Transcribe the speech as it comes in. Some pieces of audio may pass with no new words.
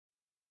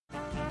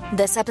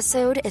This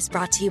episode is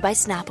brought to you by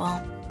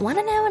Snapple. Want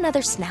to know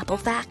another Snapple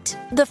fact?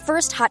 The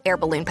first hot air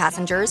balloon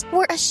passengers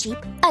were a sheep,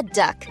 a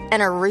duck,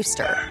 and a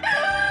rooster.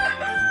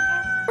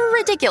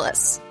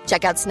 Ridiculous.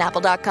 Check out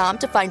Snapple.com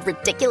to find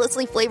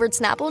ridiculously flavored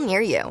Snapple near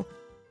you.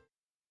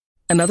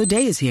 Another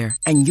day is here,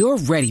 and you're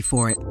ready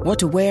for it. What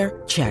to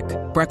wear? Check.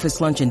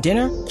 Breakfast, lunch, and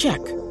dinner?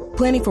 Check.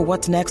 Planning for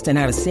what's next and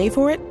how to save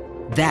for it?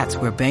 That's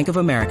where Bank of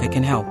America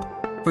can help.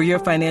 For your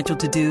financial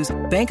to-dos,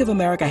 Bank of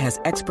America has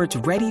experts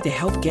ready to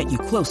help get you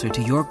closer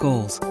to your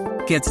goals.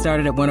 Get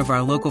started at one of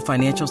our local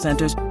financial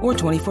centers or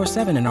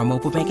 24/7 in our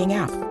mobile banking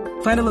app.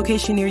 Find a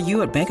location near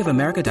you at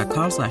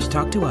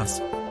bankofamerica.com/talktous.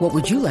 What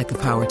would you like the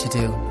power to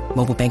do?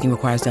 Mobile banking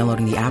requires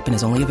downloading the app and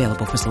is only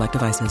available for select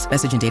devices.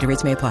 Message and data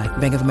rates may apply.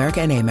 Bank of America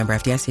N.A., member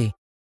FDIC.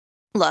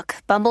 Look,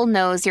 Bumble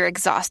knows you're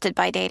exhausted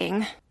by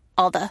dating.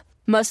 All the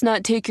must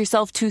not take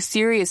yourself too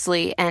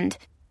seriously and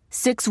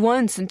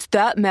 6'1" since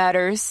that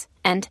matters.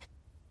 And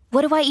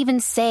what do I even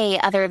say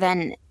other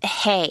than,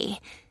 hey?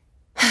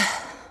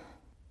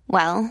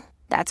 Well,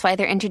 that's why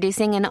they're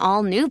introducing an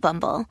all-new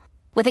Bumble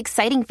with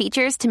exciting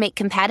features to make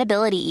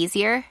compatibility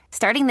easier,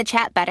 starting the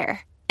chat better,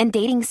 and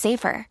dating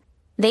safer.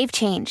 They've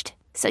changed,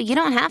 so you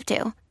don't have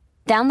to.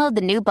 Download the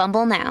new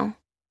Bumble now.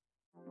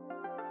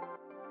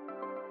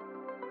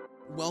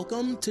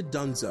 Welcome to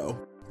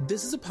Dunzo.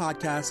 This is a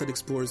podcast that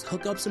explores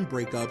hookups and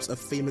breakups of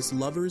famous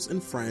lovers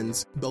and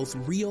friends, both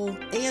real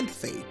and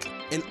fake,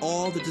 and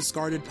all the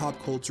discarded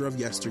pop culture of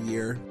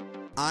yesteryear.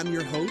 I'm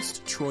your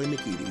host, Troy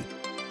McEady.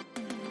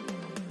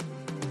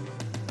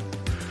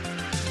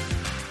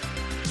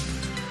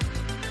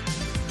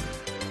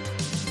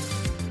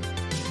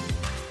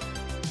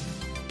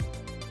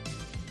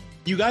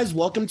 You guys,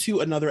 welcome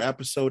to another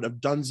episode of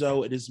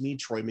Dunzo. It is me,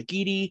 Troy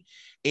McEady,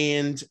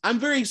 and I'm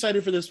very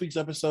excited for this week's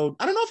episode.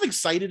 I don't know if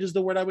excited is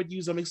the word I would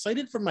use. I'm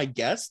excited for my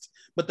guest,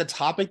 but the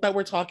topic that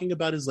we're talking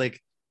about is like,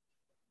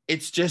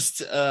 it's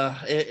just,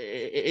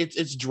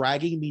 it's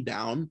dragging me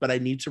down, but I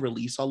need to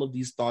release all of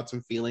these thoughts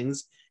and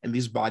feelings and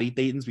these body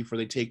thetans before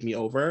they take me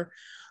over.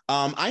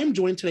 I am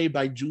joined today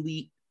by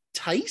Julie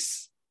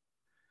Theis.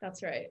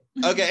 That's right.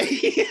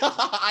 Okay.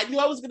 I knew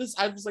I was like,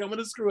 I'm going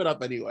to screw it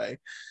up anyway.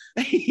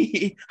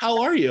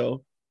 How are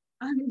you?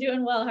 I'm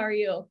doing well. How are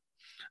you?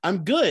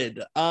 I'm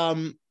good.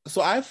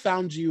 So I've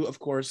found you, of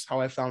course, how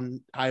I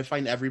find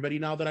everybody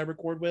now that I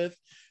record with,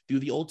 through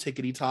the old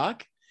tickety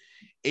talk.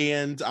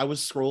 And I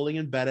was scrolling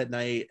in bed at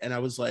night and I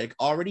was like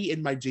already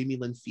in my Jamie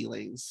Lynn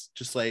feelings,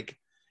 just like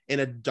in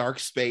a dark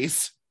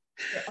space.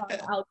 Your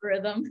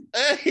algorithm.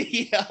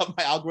 Yeah,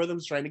 my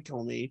algorithm's trying to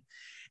kill me.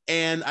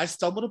 And I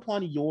stumbled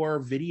upon your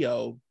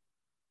video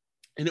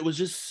and it was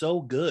just so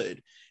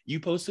good. You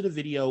posted a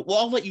video. Well,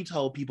 I'll let you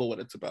tell people what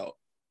it's about.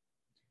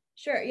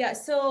 Sure. Yeah.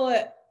 So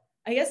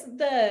I guess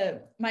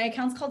my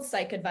account's called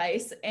Psych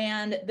Advice,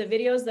 and the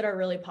videos that are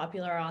really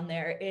popular on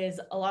there is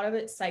a lot of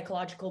it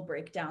psychological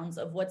breakdowns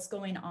of what's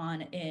going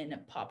on in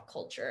pop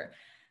culture.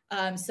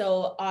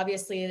 So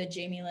obviously the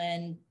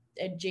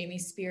Jamie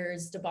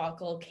Spears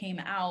debacle came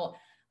out.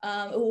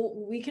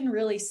 We can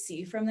really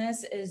see from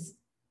this is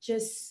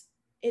just,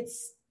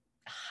 it's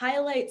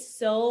highlights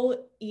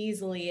so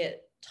easily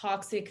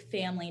toxic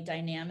family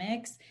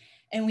dynamics.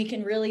 And we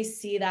can really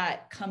see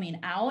that coming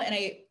out. And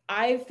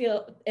I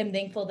am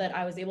thankful that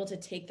I was able to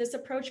take this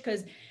approach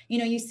because,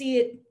 you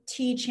see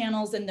T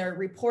channels and they're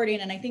reporting,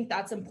 and I think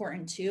that's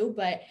important too,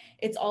 but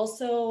it's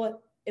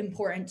also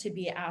important to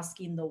be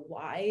asking the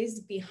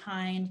whys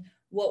behind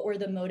what were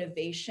the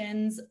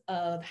motivations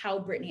of how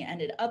Britney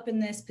ended up in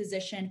this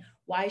position,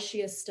 why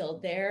she is still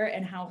there,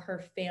 and how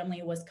her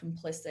family was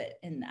complicit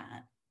in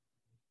that.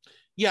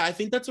 Yeah, I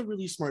think that's a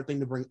really smart thing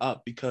to bring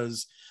up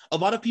because a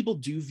lot of people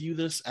do view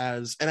this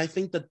as, and I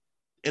think that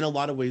in a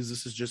lot of ways,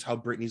 this is just how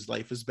Britney's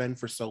life has been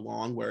for so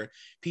long, where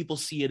people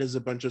see it as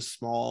a bunch of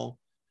small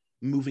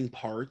moving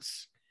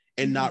parts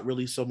and not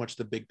really so much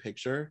the big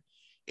picture.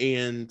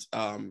 And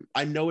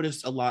I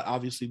noticed a lot,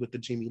 obviously, with the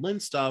Jamie Lynn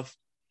stuff,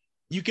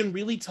 you can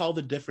really tell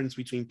the difference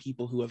between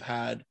people who have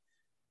had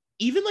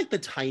even like the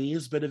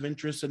tiniest bit of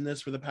interest in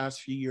this for the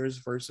past few years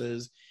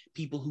versus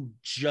people who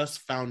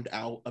just found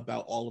out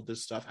about all of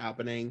this stuff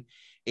happening.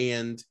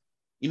 And,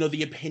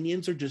 the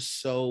opinions are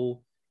just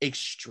so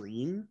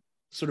extreme,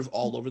 sort of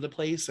all over the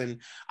place.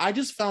 And I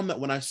just found that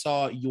when I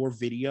saw your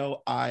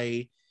video,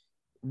 I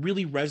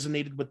really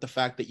resonated with the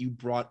fact that you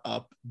brought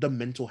up the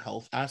mental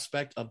health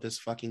aspect of this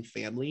fucking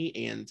family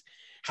and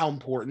how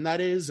important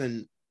that is.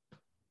 And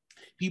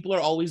people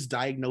are always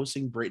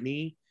diagnosing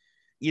Britney,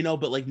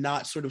 but like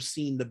not sort of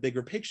seeing the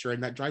bigger picture.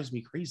 And that drives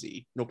me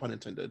crazy. No pun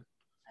intended.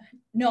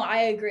 No,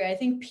 I agree. I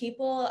think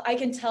I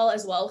can tell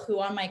as well who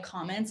on my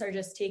comments are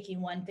just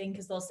taking one thing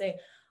because they'll say,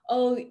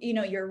 oh,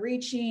 you're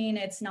reaching,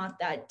 it's not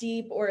that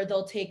deep, or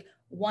they'll take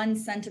one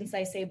sentence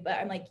I say, but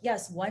I'm like,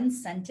 yes, one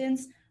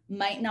sentence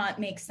might not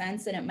make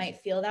sense and it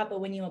might feel that,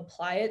 but when you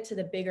apply it to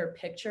the bigger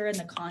picture and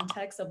the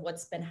context of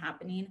what's been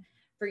happening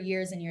for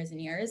years and years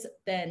and years,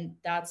 then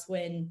that's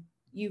when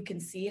you can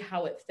see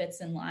how it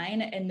fits in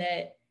line, and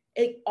that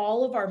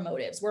all of our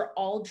motives, we're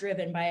all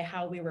driven by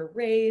how we were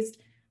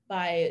raised,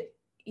 by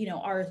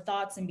our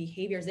thoughts and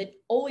behaviors, it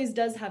always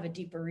does have a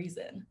deeper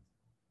reason.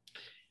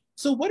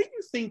 So what do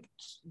you think,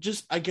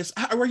 just, I guess,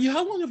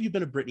 how long have you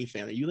been a Britney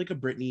fan? Are you like a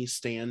Britney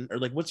stan, or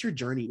like, what's your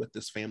journey with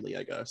this family,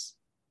 I guess?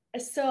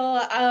 So,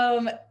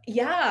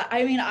 yeah,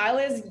 I mean, I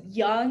was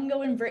young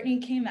when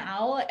Britney came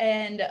out,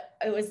 and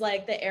it was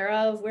like the era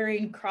of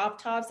wearing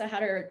crop tops. I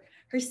had her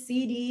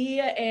CD,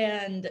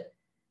 and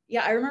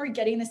yeah, I remember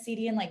getting the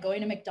CD and like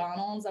going to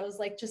McDonald's. I was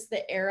like just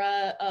the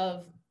era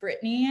of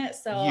Britney.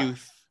 So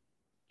Youth.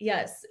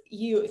 yes,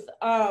 youth.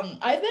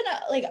 I've been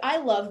like, I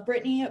love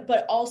Britney,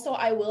 but also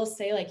I will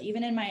say, like,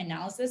 even in my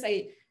analysis,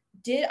 I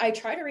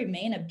try to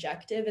remain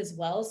objective as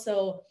well.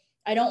 So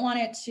I don't want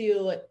it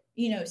to,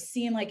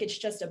 seem like it's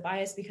just a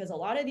bias, because a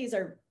lot of these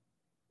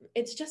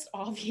it's just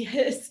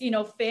obvious,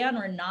 fan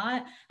or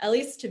not, at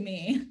least to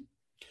me.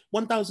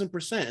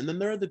 1000%. And then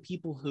there are the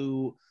people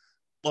who,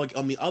 like,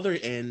 on the other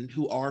end,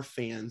 who are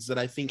fans that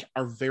I think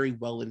are very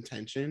well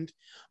intentioned,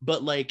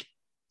 but like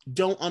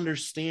don't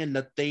understand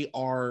that they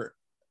are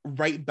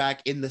right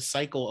back in the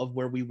cycle of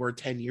where we were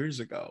 10 years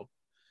ago,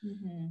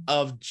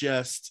 of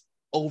just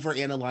over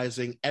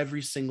analyzing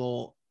every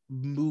single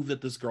move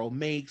that this girl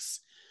makes,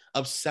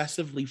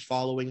 obsessively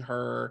following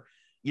her,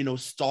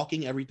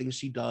 stalking everything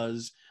she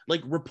does,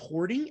 like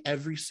reporting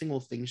every single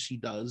thing she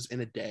does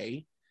in a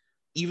day,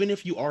 even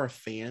if you are a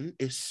fan,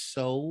 is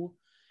so,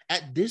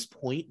 at this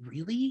point,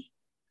 really.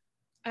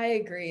 I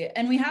agree.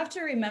 And we have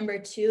to remember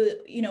too,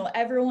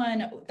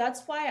 everyone,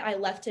 that's why I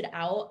left it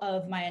out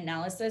of my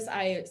analysis.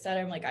 I said,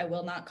 I'm like, I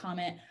will not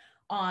comment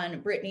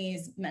on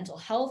Britney's mental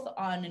health,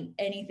 on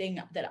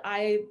anything that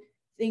I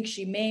think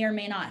she may or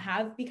may not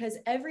have, because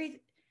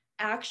every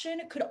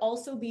action could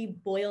also be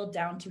boiled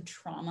down to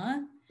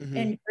trauma.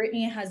 And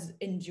Britney has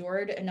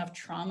endured enough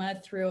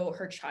trauma through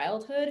her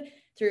childhood,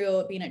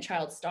 through being a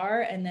child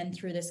star, and then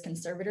through this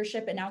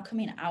conservatorship, and now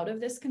coming out of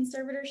this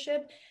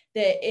conservatorship,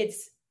 that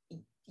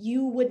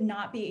you would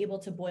not be able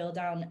to boil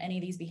down any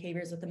of these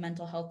behaviors with the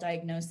mental health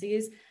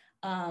diagnoses.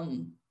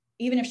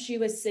 Even if she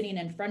was sitting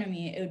in front of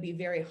me, it would be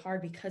very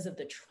hard because of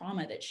the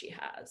trauma that she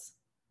has.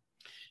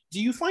 Do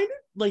you find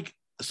it like,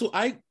 so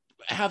I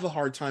have a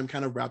hard time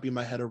kind of wrapping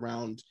my head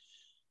around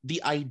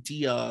the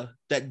idea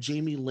that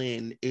Jamie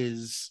Lynn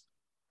is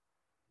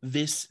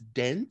this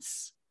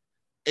dense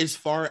as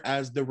far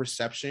as the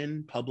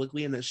reception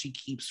publicly, and that she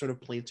keeps sort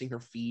of planting her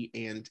feet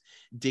and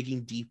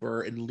digging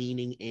deeper and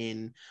leaning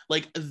in.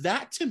 Like,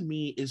 that to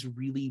me is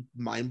really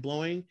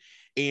mind-blowing.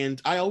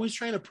 And I always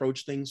try and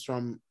approach things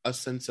from a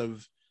sense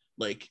of,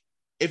 like,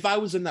 if I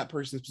was in that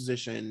person's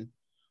position,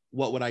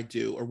 what would I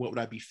do, or what would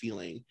I be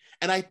feeling?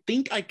 And I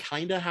think I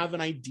kind of have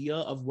an idea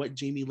of what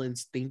Jamie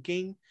Lynn's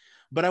thinking,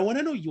 but I want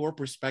to know your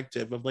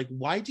perspective of, like,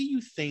 why do you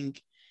think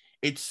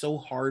it's so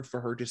hard for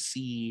her to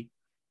see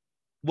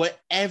what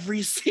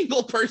every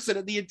single person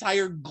in the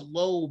entire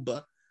globe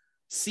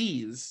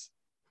sees?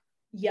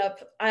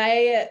 Yep.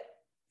 I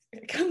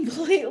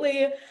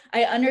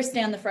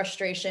understand the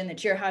frustration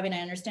that you're having. I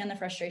understand the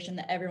frustration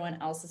that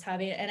everyone else is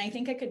having. And I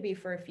think it could be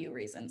for a few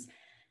reasons.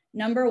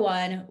 Number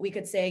one, we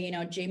could say,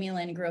 Jamie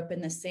Lynn grew up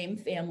in the same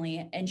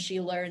family, and she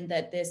learned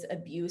that this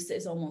abuse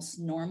is almost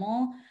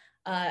normal.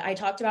 I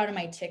talked about in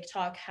my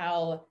TikTok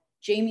how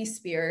Jamie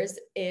Spears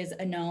is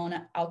a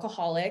known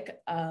alcoholic,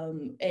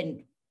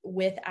 and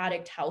with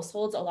addict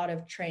households, a lot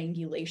of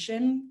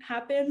triangulation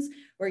happens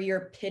where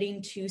you're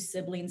pitting two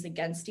siblings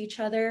against each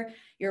other.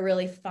 You're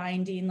really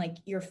finding like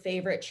your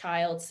favorite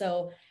child.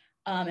 So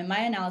in my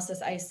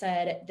analysis, I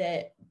said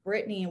that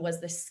Britney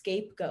was the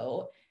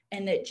scapegoat,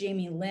 and that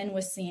Jamie Lynn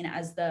was seen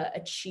as the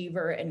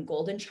achiever and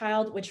golden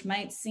child, which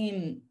might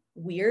seem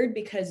weird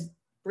because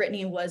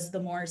Britney was the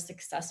more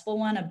successful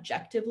one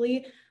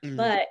objectively,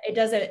 but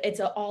it's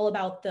all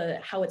about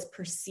how it's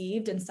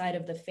perceived inside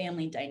of the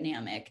family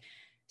dynamic.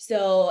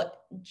 So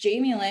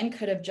Jamie Lynn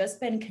could have just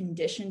been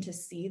conditioned to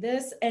see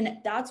this. And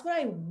that's what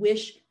I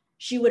wish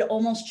she would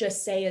almost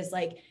just say is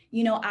like,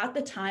 at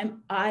the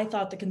time, I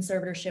thought the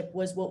conservatorship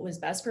was what was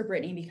best for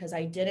Britney because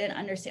I didn't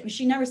understand.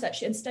 She never said,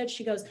 instead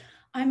she goes,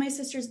 I'm my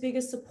sister's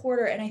biggest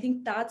supporter. And I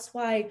think that's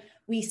why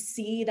we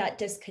see that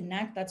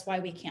disconnect. That's why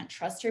we can't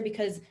trust her,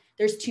 because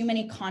there's too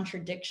many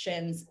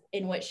contradictions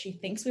in what she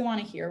thinks we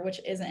want to hear,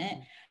 which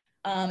isn't,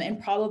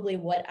 and probably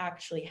what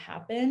actually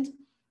happened.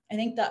 I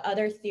think the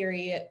other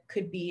theory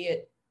could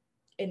be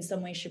in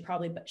some ways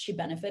she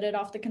benefited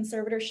off the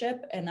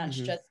conservatorship. And that's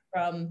just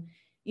from,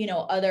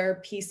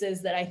 other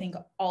pieces that I think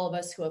all of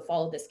us who have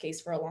followed this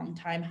case for a long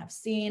time have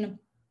seen,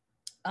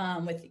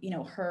 with,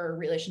 her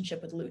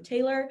relationship with Lou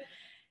Taylor.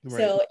 Right.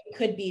 So it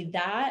could be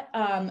that.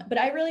 But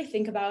I really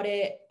think about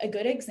it. A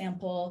good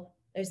example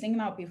I was thinking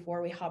about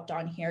before we hopped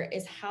on here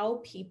is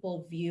how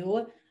people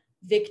view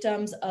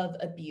victims of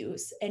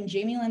abuse. And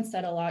Jamie Lynn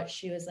said a lot.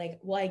 She was like,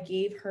 well, I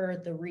gave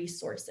her the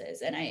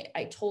resources. And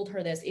I told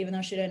her this, even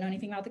though she didn't know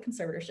anything about the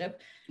conservatorship.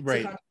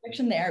 Right. So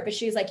contradiction there. But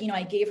she's like,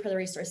 I gave her the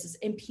resources.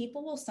 And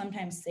people will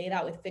sometimes say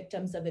that with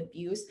victims of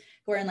abuse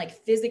who are in like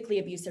physically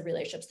abusive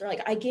relationships. They're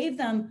like, I gave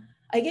them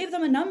I gave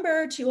them a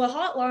number to a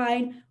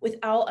hotline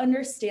without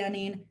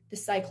understanding the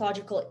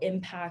psychological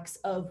impacts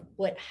of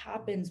what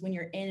happens when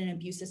you're in an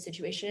abusive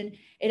situation.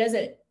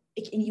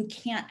 You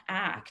can't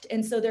act.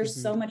 And so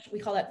there's so much, we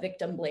call that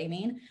victim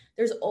blaming.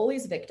 There's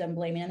always victim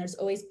blaming, and there's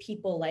always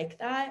people like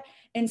that.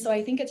 And so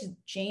I think it's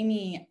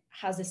Jamie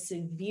has a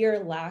severe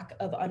lack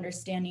of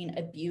understanding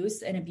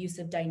abuse and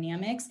abusive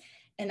dynamics.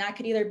 And that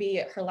could either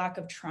be her lack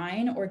of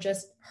trying or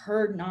just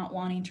her not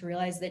wanting to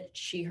realize that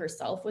she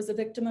herself was a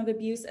victim of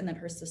abuse and that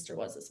her sister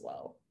was as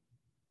well.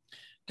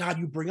 God,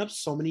 you bring up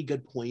so many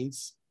good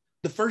points.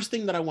 The first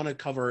thing that I want to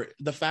cover,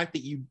 the fact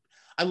that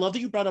I love that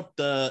you brought up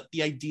the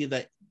idea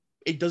that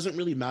it doesn't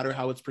really matter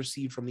how it's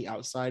perceived from the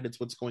outside. It's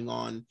what's going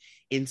on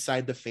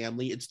inside the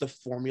family. It's the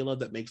formula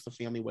that makes the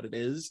family what it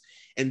is.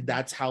 And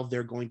that's how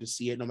they're going to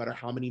see it, no matter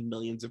how many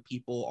millions of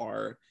people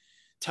are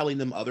telling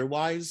them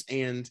otherwise.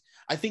 And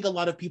I think a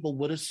lot of people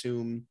would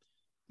assume,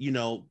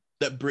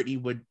 that Brittany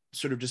would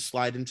sort of just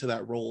slide into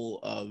that role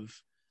of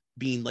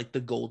being like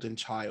the golden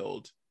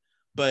child.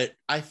 But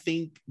I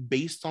think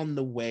based on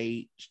the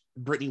way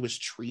Brittany was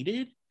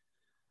treated,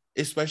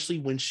 especially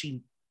when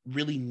she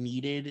really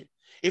needed,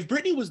 if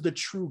Brittany was the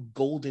true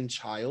golden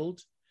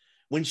child,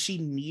 when she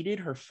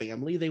needed her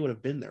family, they would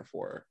have been there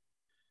for her.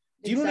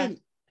 Do you know what I mean?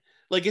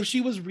 Like if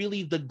she was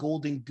really the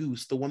golden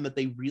goose, the one that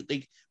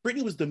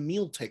Brittany was the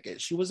meal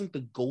ticket. She wasn't the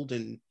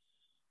golden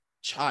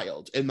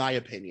child, in my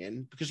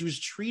opinion, because she was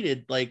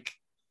treated like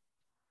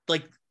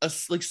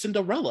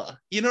Cinderella.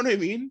 You know what I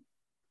mean?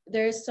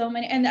 There's so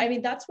many, and I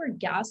mean, that's where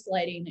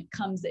gaslighting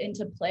comes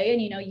into play.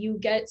 And, you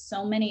get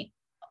so many,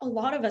 a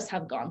lot of us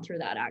have gone through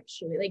that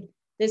actually. Like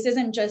this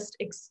isn't just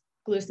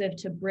exclusive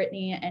to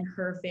Brittany and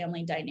her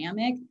family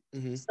dynamic.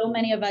 So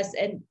many of us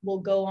and will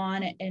go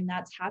on, and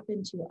that's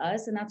happened to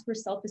us. And that's where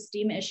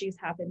self-esteem issues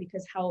happen,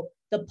 because how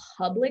the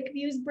public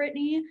views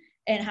Brittany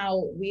and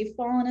how we've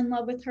fallen in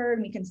love with her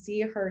and we can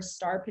see her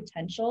star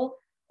potential.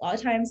 A lot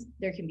of times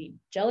there can be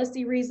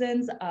jealousy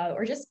reasons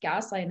or just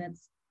gaslighting.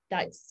 That's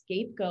that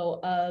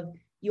scapegoat of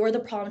you're the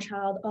problem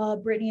child. Oh,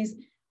 Brittany's,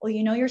 well,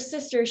 your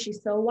sister,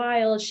 she's so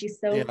wild. She's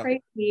so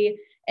crazy.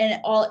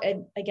 And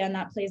again,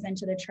 that plays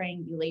into the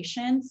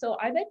triangulation. So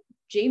I bet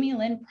Jamie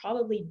Lynn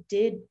probably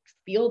did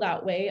feel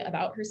that way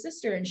about her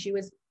sister. And she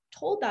was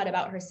told that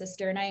about her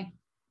sister. And I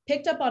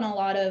picked up on a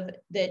lot of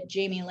that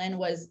Jamie Lynn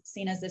was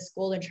seen as this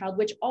golden child,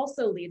 which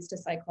also leads to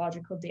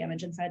psychological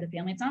damage inside the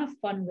family. It's not a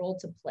fun role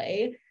to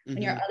play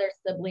when your other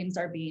siblings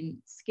are being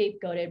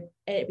scapegoated,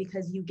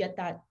 because you get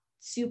that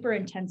super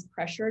intense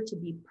pressure to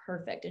be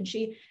perfect. And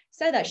she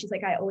said that, she's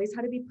like, I always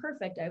had to be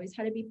perfect. I always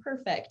had to be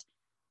perfect.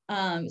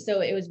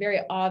 So it was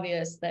very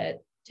obvious that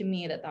to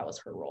me that was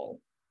her role.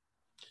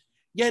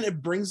 Yeah, and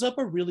it brings up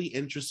a really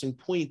interesting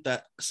point,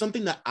 that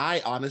something that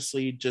I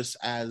honestly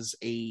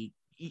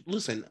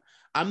listen,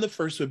 I'm the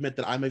first to admit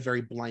that I'm a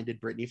very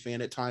blinded Britney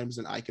fan at times,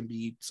 and I can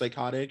be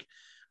psychotic.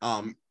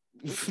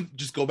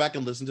 Just go back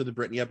and listen to the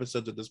Britney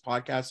episodes of this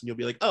podcast and you'll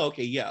be like, oh,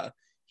 okay, yeah,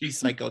 he's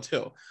psycho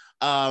too.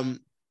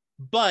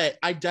 But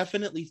I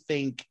definitely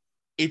think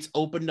it's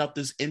opened up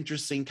this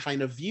interesting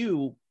kind of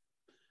view.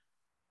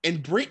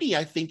 And Brittany,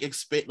 I think,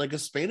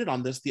 expanded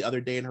on this the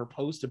other day in her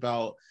post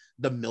about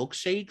the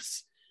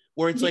milkshakes,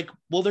 where it's like,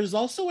 well, there's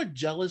also a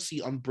jealousy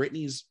from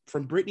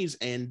Brittany's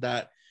end,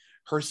 that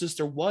her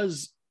sister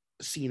was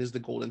seen as the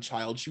golden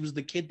child. She was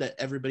the kid that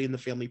everybody in the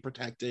family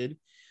protected.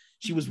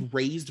 She was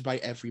raised by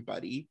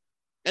everybody.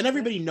 And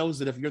everybody knows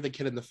that if you're the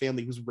kid in the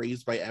family who's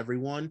raised by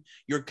everyone,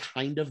 you're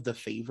kind of the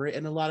favorite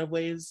in a lot of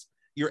ways.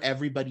 You're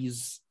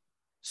everybody's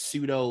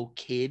pseudo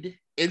kid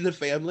in the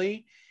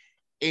family.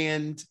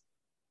 And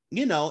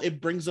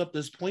it brings up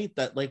this point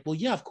that, like, well,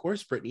 yeah, of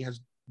course, Brittany has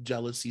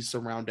jealousy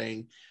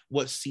surrounding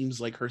what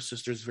seems like her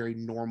sister's very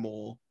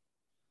normal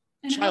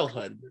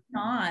childhood.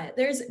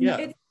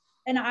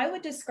 And I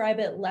would describe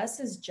it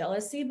less as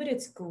jealousy, but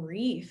it's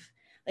grief.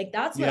 Like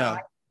that's what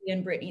I see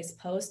in Brittany's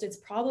post. It's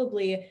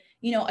probably,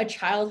 a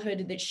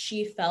childhood that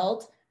she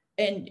felt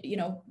and,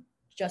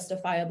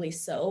 justifiably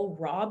so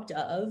robbed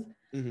of.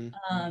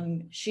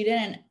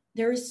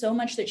 There was so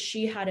much that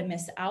she had to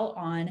miss out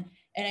on.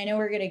 And I know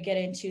we're going to get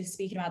into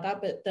speaking about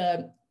that, but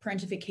the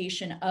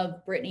parentification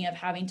of Brittany, of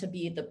having to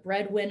be the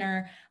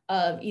breadwinner,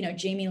 of,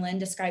 Jamie Lynn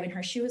describing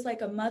her, she was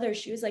like a mother.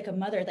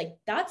 Like,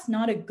 that's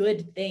not a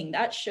good thing.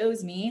 That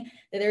shows me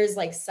that there's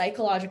like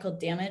psychological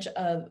damage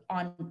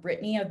on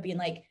Brittany, of being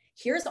like,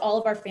 here's all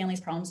of our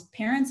family's problems.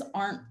 Parents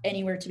aren't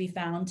anywhere to be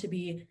found to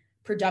be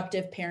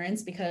productive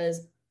parents,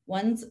 because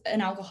one's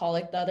an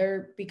alcoholic, the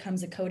other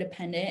becomes a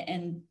codependent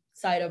and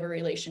side of a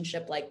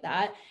relationship like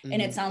that.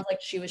 And it sounds like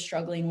she was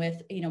struggling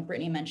with,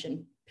 Brittany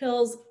mentioned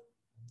pills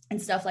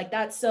and stuff like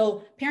that.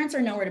 So parents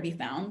are nowhere to be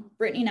found.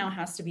 Brittany now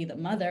has to be the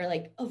mother.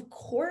 Like, of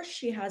course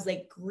she has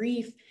like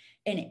grief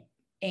and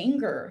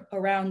anger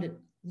around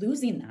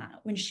losing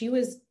that, when she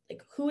was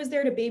like, who was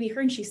there to baby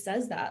her? And she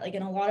says that like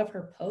in a lot of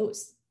her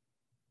posts.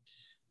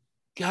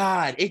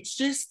 God, it's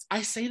just,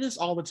 I say this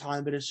all the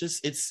time, but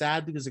it's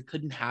sad because it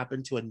couldn't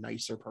happen to a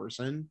nicer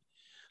person.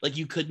 Like,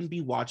 you couldn't be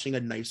watching a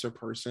nicer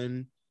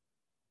person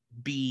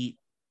be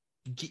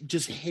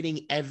just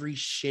hitting every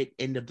shit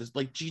end of this.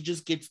 Like, she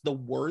just gets the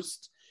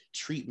worst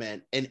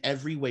treatment in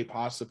every way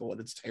possible, and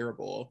it's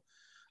terrible.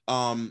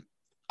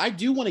 I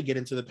do want to get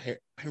into the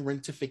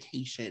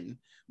parentification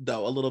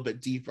though a little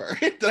bit deeper.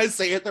 Did I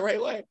say it the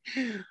right way?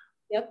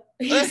 Yep.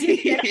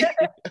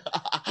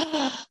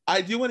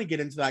 I do want to get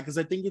into that because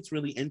I think it's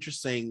really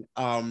interesting.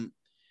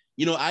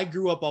 You know, I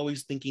grew up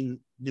always thinking,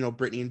 you know,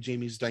 Brittany and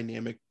Jamie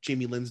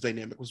Lynn's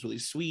dynamic was really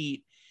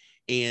sweet.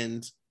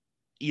 And,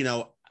 you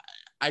know,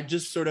 I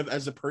just sort of,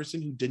 as a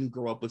person who didn't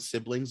grow up with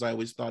siblings, I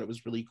always thought it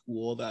was really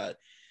cool that,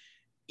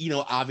 you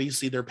know,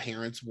 obviously their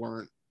parents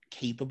weren't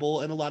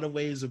capable in a lot of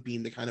ways of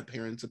being the kind of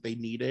parents that they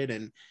needed,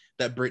 and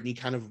that Brittany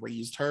kind of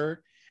raised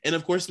her. And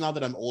of course, now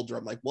that I'm older,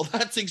 I'm like, well,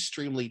 that's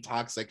extremely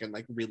toxic and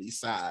like really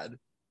sad,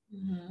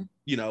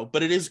 you know,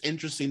 but it is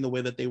interesting the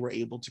way that they were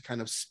able to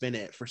kind of spin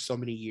it for so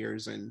many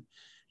years, and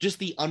just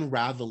the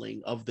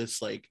unraveling of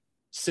this like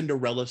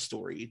Cinderella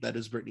story that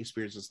is Britney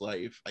Spears'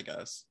 life, I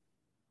guess.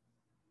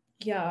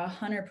 Yeah,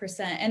 100%.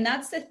 And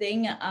that's the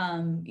thing,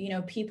 you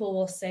know, people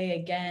will say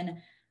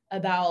again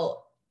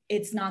about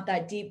it's not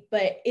that deep,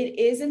 but it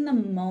is in the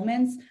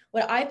moments.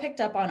 What I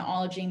picked up on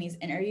all of Jamie's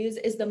interviews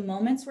is the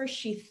moments where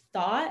she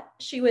thought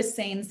she was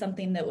saying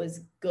something that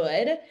was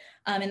good.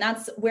 And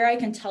that's where I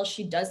can tell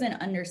she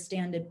doesn't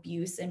understand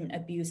abuse and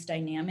abuse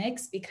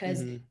dynamics,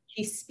 because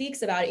she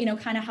speaks about it, you know,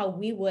 kind of how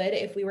we would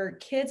if we were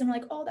kids and we're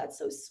like, oh, that's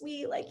so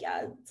sweet. Like,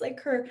 yeah, it's like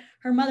her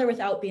mother,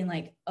 without being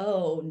like,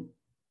 oh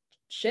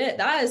shit,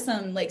 that is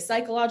some like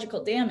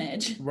psychological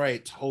damage.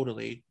 Right.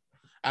 Totally.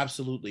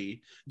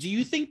 Absolutely. Do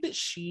you think that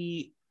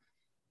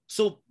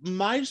so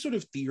my sort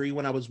of theory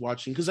when I was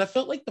watching, because I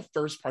felt like the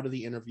first part of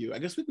the interview, I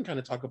guess we can kind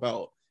of talk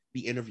about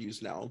the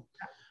interviews now.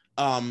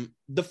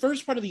 The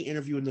first part of the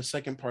interview and the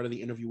second part of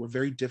the interview were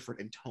very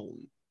different in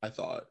tone, I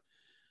thought.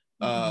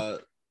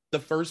 The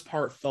first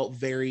part felt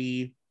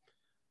very,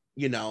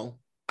 you know,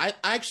 I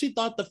actually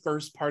thought the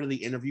first part of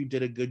the interview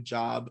did a good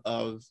job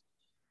of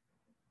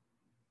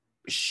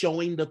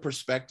showing the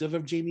perspective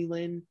of Jamie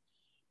Lynn,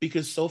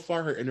 because so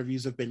far her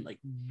interviews have been like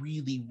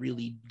really,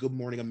 really Good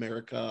Morning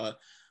America,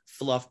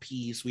 fluff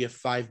piece. We have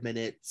 5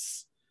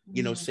 minutes,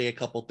 you know, say a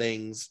couple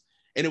things.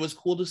 And it was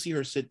cool to see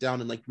her sit down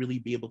and like really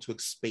be able to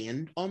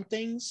expand on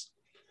things.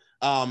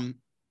 But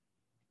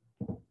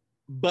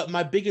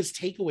my biggest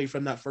takeaway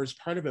from that first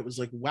part of it was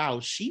like, wow,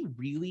 she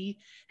really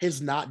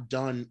has not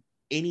done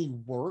any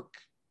work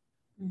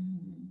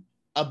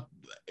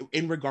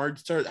in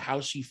regards to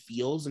how she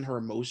feels and her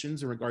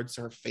emotions in regards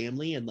to her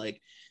family. And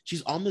like,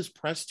 she's on this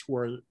press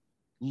tour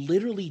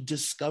literally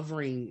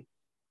discovering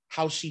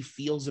how she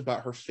feels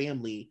about her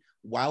family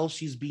while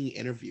she's being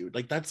interviewed.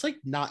 Like, that's like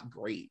not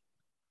great.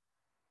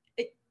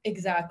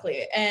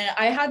 Exactly. And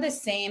I had the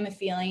same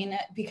feeling,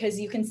 because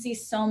you can see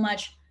so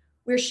much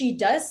where she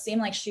does seem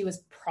like she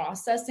was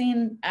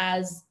processing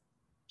as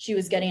she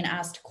was getting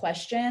asked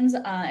questions.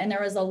 And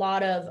there was a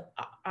lot of,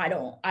 I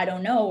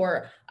don't know,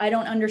 or I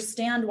don't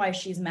understand why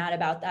she's mad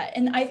about that.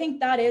 And I think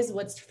that is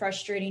what's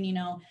frustrating, you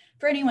know,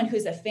 for anyone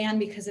who's a fan,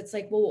 because it's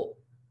like, well,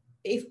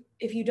 if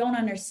you don't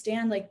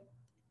understand, like,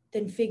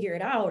 then figure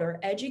it out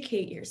or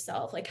educate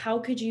yourself. Like,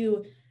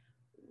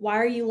 why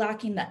are you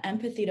lacking the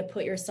empathy to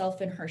put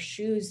yourself in her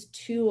shoes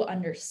to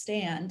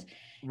understand?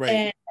 Right.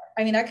 And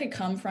I mean, that could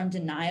come from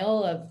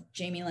denial of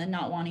Jamie Lynn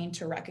not wanting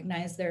to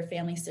recognize their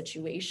family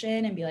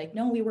situation and be like,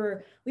 no, we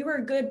were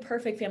a good,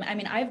 perfect family. I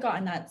mean, I've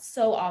gotten that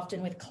so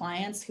often with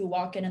clients who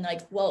walk in and they're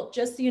like, well,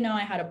 just so you know,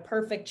 I had a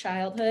perfect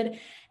childhood.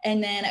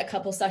 And then a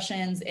couple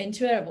sessions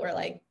into it, we're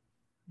like,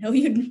 no,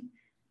 you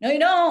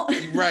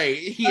don't.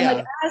 Right. Yeah.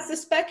 Like, as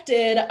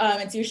suspected,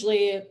 it's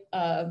usually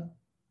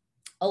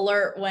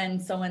alert when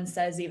someone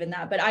says even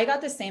that. But I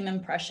got the same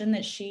impression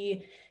that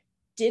she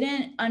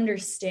didn't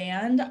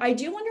understand. I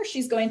do wonder if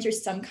she's going through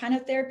some kind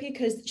of therapy,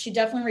 because she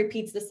definitely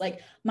repeats this,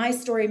 like, my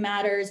story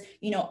matters,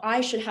 you know,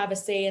 I should have a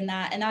say in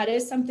that. And that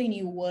is something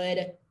you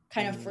would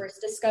kind of first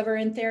discover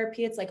in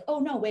therapy. It's like, oh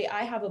no, wait,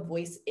 I have a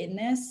voice in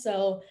this.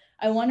 So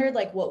I wondered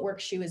like what work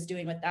she was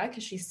doing with that,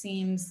 because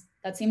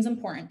that seems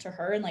important to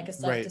her, and like a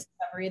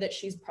self-discovery that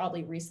she's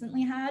probably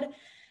recently had,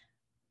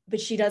 but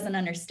she doesn't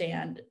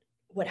understand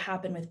what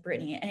happened with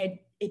Britney. And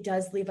it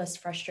does leave us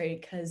frustrated,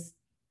 because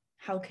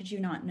how could you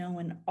not know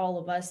when all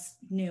of us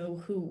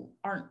knew who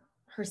aren't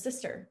her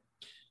sister?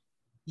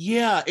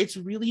 Yeah, it's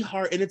really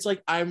hard. And it's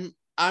like, I'm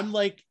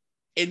like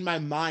in my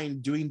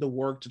mind doing the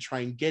work to try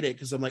and get it,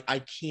 because I'm like, I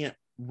can't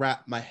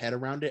wrap my head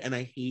around it. And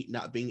I hate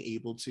not being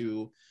able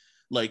to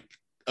like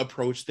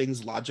approach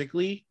things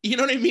logically. You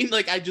know what I mean?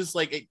 Like, I just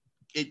like,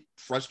 it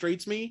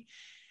frustrates me.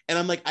 And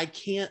I'm like, I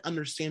can't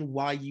understand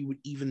why you would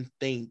even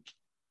think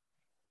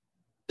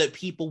that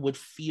people would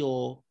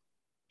feel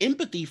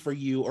empathy for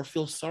you or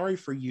feel sorry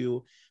for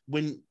you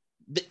when,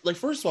 like,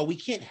 first of all, we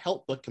can't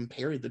help but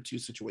compare the two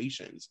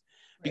situations,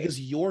 because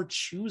you're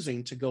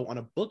choosing to go on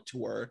a book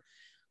tour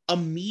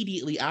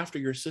immediately after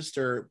your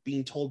sister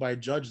being told by a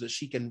judge that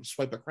she can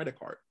swipe a credit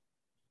card.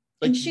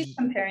 Like, and she's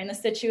comparing the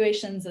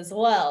situations as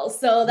well.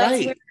 So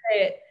that's where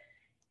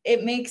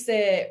it makes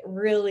it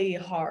really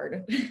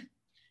hard.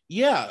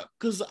 Yeah,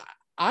 because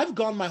I've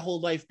gone my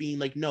whole life being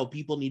like, no,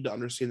 people need to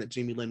understand that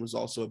Jamie Lynn was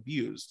also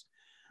abused.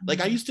 Like,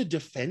 I used to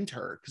defend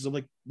her because I'm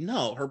like,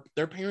 no,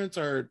 their parents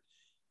are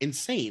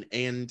insane.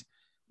 And,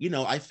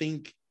 I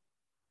think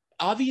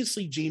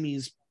obviously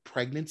Jamie's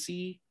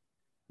pregnancy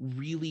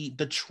really,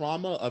 the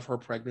trauma of her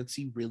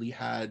pregnancy really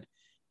had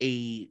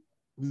a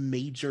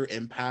major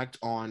impact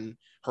on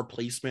her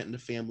placement in the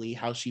family,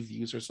 how she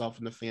views herself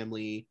in the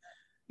family,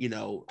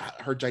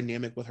 her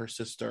dynamic with her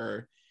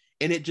sister.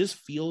 And it just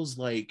feels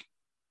like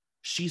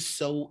she's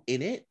so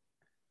in it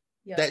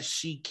that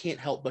she can't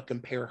help but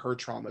compare her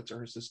trauma to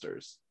her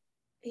sister's.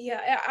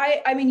 Yeah,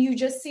 I mean, you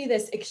just see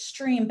this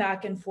extreme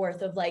back and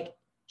forth of like,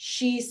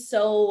 she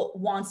so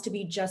wants to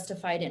be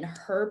justified in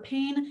her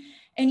pain.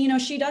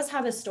 And, she does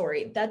have a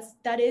story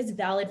that is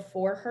valid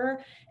for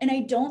her. And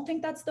I don't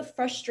think that's the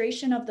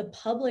frustration of the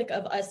public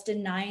of us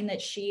denying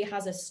that she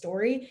has a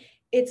story.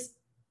 It's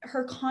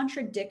her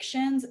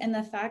contradictions and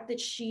the fact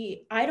that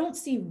I don't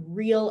see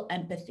real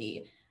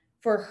empathy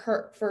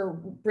for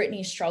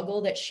Brittany's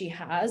struggle that she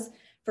has.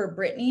 For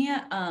Brittany,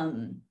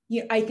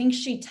 I think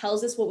she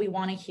tells us what we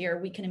want to hear.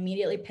 We can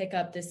immediately pick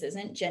up this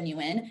isn't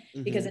genuine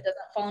because it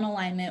doesn't fall in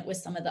alignment with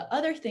some of the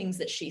other things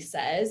that she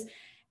says.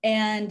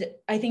 And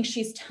I think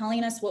she's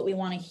telling us what we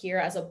want to hear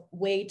as a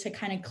way to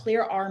kind of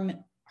clear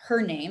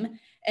her name.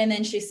 And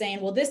then she's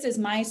saying, well, this is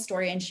my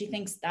story. And she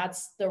thinks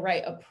that's the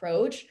right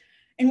approach.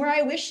 And where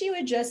I wish she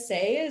would just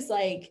say is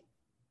like,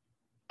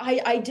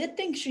 I did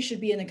think she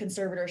should be in the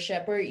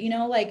conservatorship, or,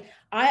 like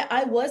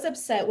I was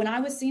upset when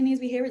I was seeing these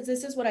behaviors.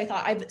 This is what I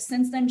thought. I've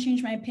since then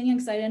changed my opinion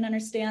because I didn't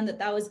understand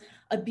that was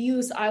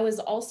abuse. I was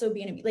also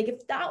being like,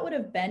 if that would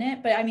have been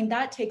it, but I mean,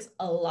 that takes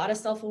a lot of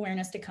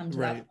self-awareness to come to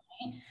that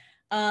point.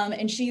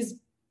 And she's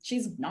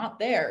not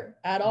there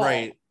at all.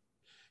 Right.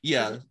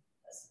 Yeah.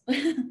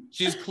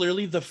 She's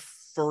clearly the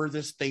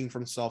furthest thing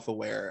from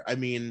self-aware. I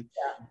mean,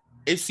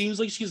 it seems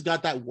like she's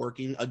got that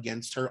working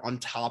against her on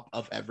top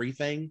of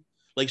everything.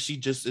 Like, she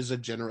just is a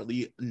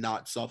generally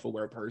not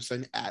self-aware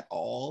person at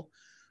all,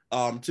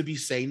 to be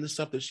saying the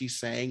stuff that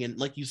she's saying. And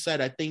like you said,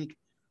 I think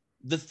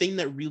the thing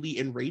that really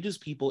enrages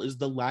people is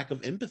the lack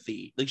of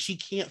empathy. Like, she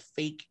can't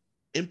fake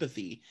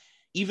empathy,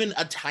 even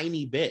a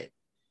tiny bit.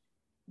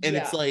 And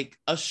it's like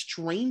a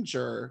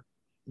stranger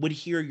would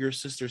hear your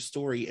sister's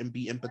story and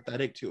be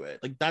empathetic to it.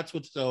 Like, that's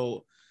what's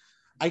so,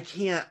 I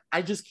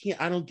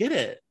don't get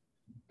it.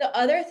 The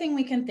other thing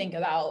we can think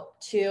about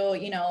to,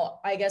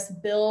 I guess,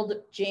 build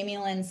Jamie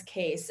Lynn's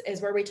case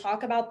is where we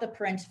talk about the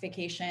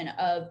parentification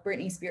of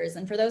Britney Spears.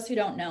 And for those who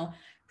don't know,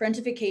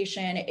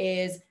 parentification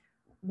is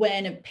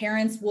when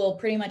parents will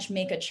pretty much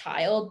make a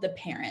child the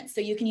parent.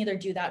 So you can either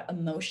do that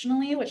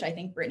emotionally, which I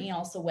think Britney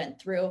also went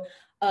through,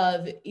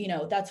 of,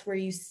 that's where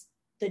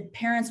the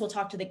parents will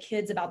talk to the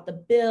kids about the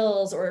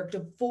bills or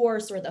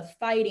divorce or the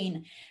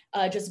fighting,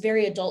 just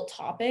very adult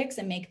topics,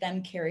 and make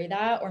them carry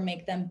that or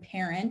make them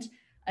parent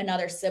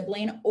another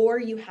sibling. Or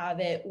you have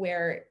it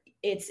where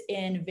it's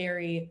in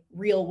very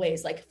real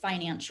ways, like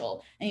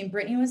financial. I mean,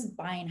 Britney was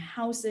buying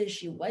houses,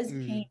 she was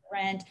paying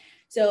rent.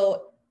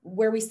 So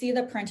where we see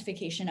the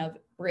parentification of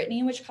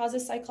Britney, which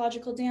causes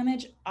psychological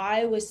damage,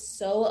 I was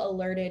so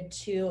alerted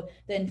to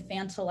the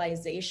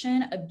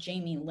infantilization of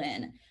Jamie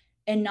Lynn.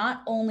 And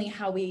not only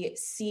how we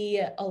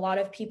see a lot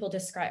of people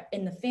describe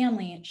in the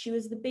family, she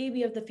was the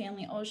baby of the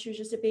family. Oh, she was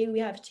just a baby. We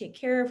have to take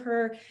care of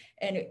her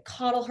and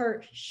coddle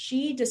her.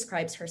 She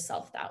describes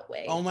herself that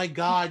way. Oh my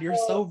God, you're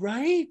so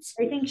right.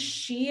 I think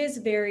she is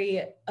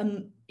very,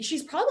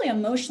 she's probably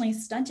emotionally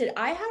stunted.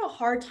 I had a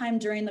hard time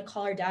during the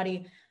Call Her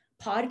Daddy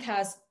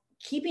podcast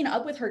keeping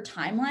up with her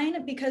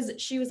timeline, because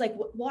she was like,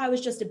 well, I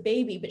was just a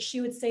baby. But she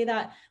would say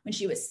that when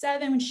she was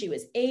 7, when she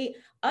was 8,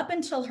 up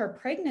until her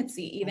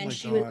pregnancy, even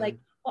she was like,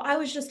 well, I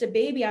was just a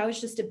baby. I was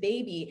just a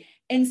baby.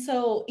 And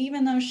so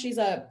even though she's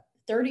a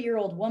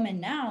 30-year-old woman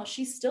now,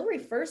 she still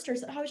refers to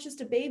herself, I was just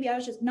a baby. I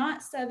was just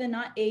not 7,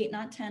 not 8,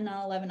 not 10,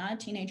 not 11, not a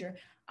teenager.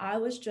 I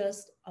was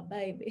just a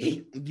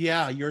baby.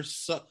 Yeah, you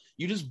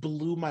just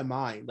blew my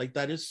mind. Like,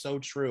 that is so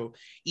true.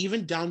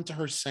 Even down to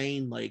her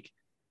saying like,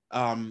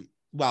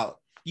 wow,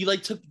 you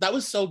like that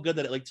was so good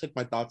that it like took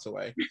my thoughts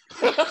away.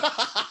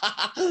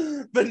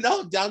 But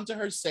no, down to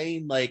her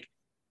saying like,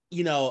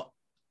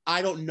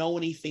 I don't know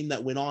anything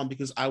that went on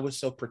because I was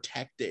so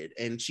protected.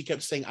 And she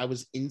kept saying I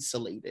was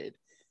insulated.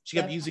 She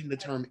kept using the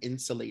term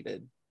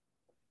insulated.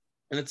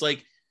 And it's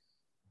like,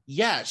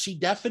 yeah, she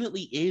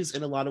definitely is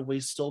in a lot of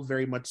ways still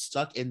very much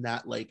stuck in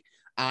that, like,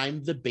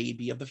 I'm the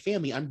baby of the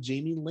family. I'm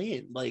Jamie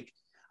Lynn. Like,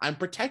 I'm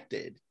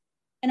protected.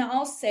 And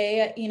I'll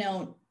say,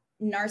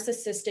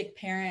 narcissistic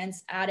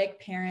parents,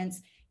 addict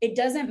parents, it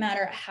doesn't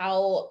matter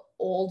how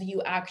old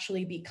you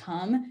actually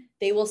become,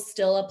 they will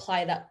still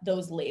apply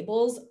those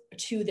labels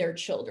to their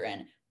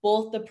children,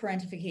 both the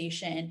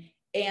parentification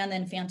and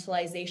then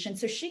infantilization.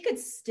 So she could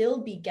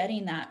still be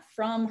getting that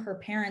from her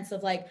parents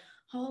of like,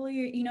 oh,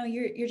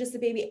 you're just a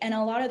baby. And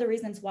a lot of the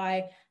reasons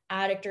why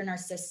addict or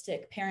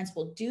narcissistic parents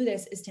will do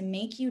this is to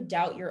make you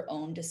doubt your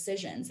own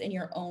decisions and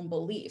your own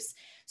beliefs.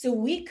 So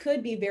we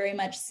could be very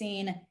much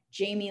seeing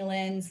Jamie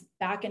Lynn's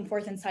back and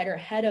forth inside her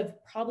head of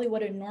probably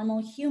what a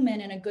normal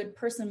human and a good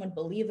person would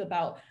believe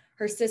about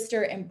her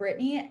sister and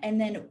Brittany,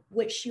 and then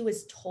what she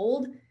was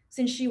told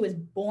since she was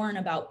born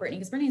about Brittany,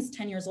 because Brittany is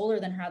 10 years older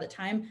than her at the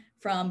time,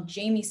 from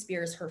Jamie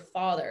Spears, her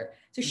father.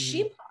 So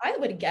she, I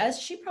would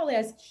guess, she probably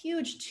has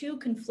huge two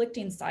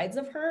conflicting sides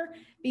of her,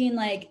 being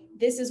like,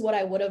 this is what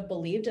I would have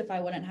believed if I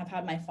wouldn't have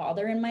had my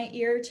father in my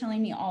ear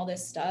telling me all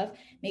this stuff,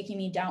 making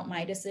me doubt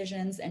my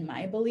decisions and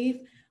my belief.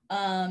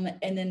 And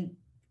then,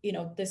 you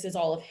know, this is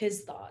all of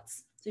his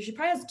thoughts. So she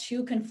probably has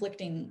two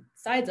conflicting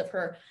sides of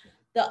her.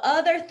 The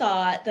other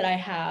thought that I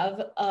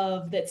have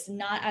of that's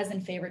not as in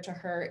favor to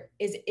her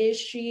is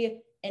she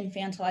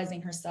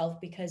infantilizing herself,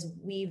 because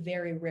we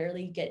very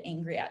rarely get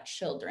angry at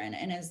children?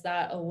 And is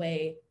that a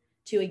way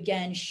to,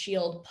 again,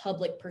 shield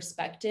public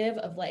perspective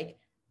of like,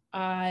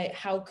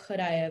 how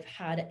could I have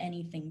had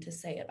anything to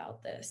say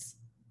about this?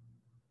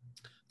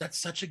 That's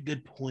such a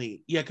good point.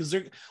 Yeah, because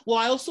I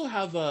also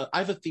have a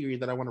theory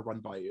that I want to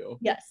run by you.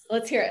 Yes,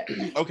 let's hear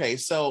it. Okay,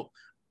 so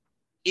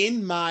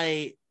in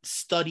my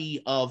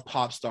study of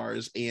pop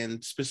stars,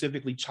 and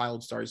specifically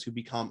child stars who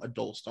become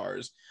adult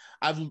stars,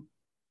 I've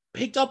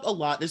picked up a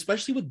lot,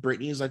 especially with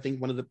Britney is I think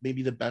one of the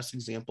maybe the best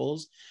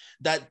examples,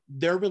 that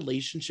their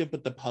relationship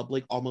with the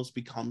public almost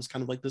becomes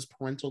kind of like this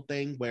parental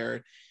thing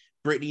where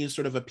Britney is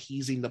sort of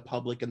appeasing the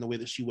public in the way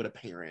that she would a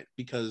parent,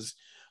 because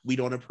we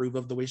don't approve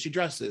of the way she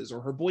dresses,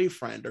 or her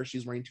boyfriend, or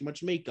she's wearing too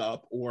much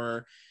makeup,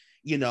 or,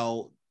 you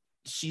know,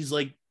 she's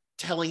like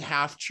telling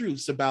half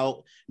truths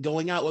about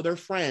going out with her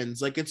friends.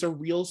 Like, it's a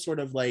real sort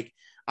of like,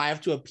 I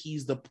have to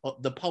appease the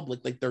public,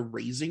 like they're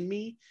raising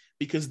me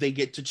because they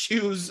get to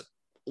choose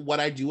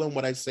what I do and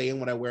what I say and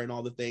what I wear and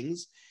all the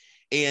things.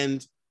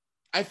 And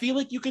I feel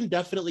like you can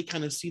definitely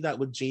kind of see that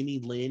with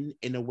Jamie Lynn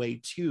in a way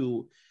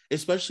too,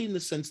 especially in the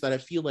sense that I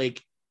feel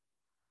like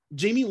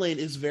Jamie Lynn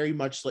is very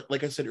much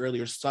like I said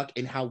earlier, stuck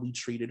in how we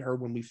treated her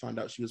when we found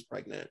out she was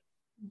pregnant,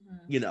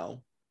 you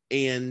know?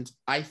 And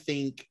I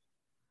think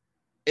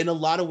in a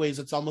lot of ways,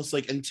 it's almost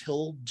like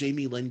until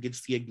Jamie Lynn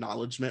gets the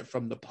acknowledgement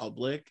from the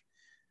public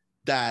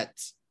that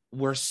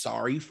we're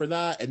sorry for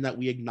that and that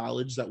we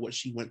acknowledge that what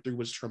she went through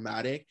was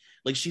traumatic,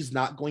 like she's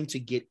not going to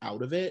get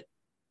out of it.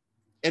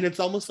 And it's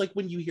almost like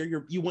when you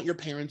hear you want your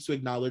parents to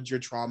acknowledge your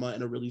trauma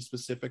in a really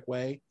specific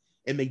way,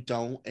 and they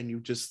don't, and you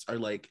just are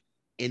like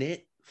in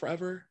it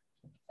forever.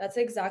 That's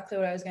exactly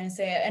what I was going to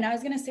say. And I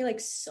was going to say, like,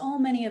 so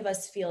many of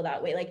us feel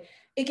that way. Like,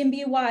 it can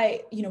be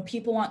why, you know,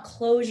 people want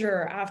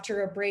closure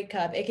after a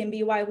breakup. It can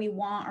be why we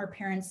want our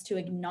parents to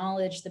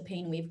acknowledge the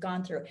pain we've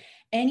gone through.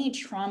 Any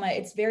trauma,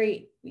 it's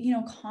very, you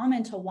know,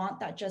 common to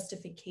want that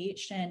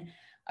justification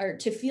or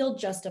to feel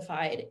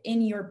justified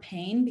in your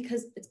pain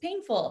because it's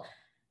painful.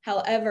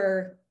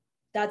 However,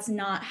 that's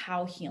not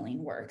how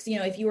healing works. You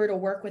know, if you were to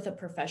work with a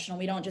professional,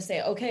 we don't just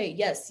say, okay,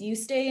 yes, you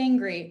stay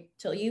angry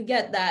till you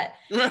get that.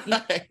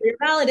 Right. You're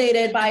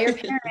validated by your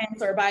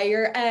parents or by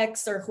your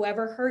ex or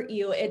whoever hurt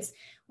you.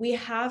 We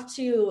have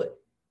to,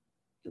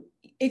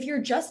 if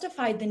you're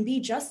justified, then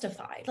be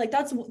justified. Like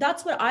that's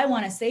what I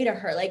want to say to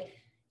her. Like,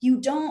 you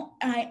don't,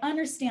 and I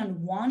understand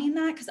wanting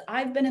that because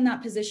I've been in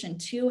that position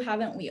too,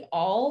 haven't we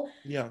all?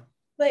 Yeah.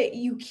 But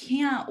you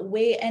can't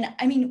wait. And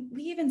I mean,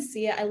 we even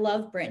see it. I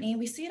love Brittany.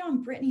 We see it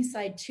on Brittany's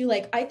side too.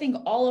 Like, I think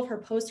all of her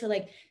posts are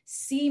like,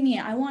 see me,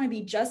 I want to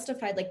be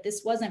justified. Like,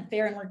 this wasn't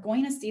fair. And we're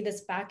going to see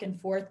this back and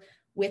forth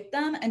with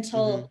them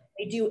until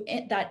they do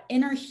that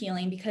inner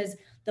healing, because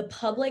the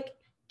public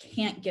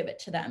can't give it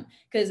to them.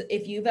 Because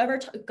if you've ever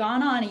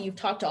gone on and you've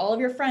talked to all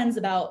of your friends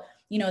about,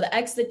 you know, the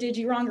ex that did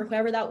you wrong or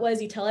whoever that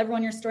was, you tell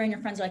everyone your story and your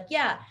friends are like,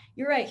 yeah,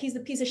 you're right, he's a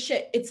piece of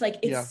shit. It's like,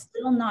 it's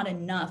still not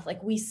enough.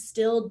 Like, we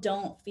still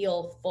don't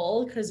feel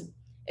full because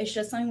it's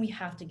just something we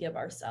have to give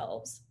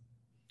ourselves.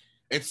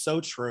 It's so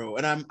true.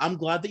 And I'm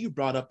glad that you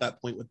brought up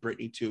that point with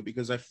Brittany too,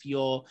 because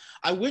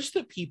I wish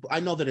that people,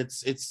 I know that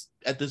it's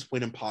at this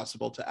point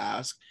impossible to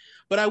ask,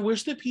 but I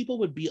wish that people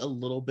would be a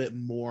little bit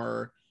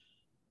more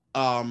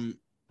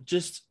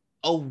just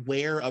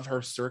aware of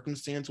her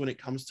circumstance when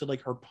it comes to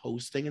like her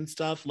posting and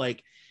stuff.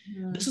 Like,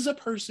 this is a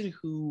person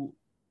who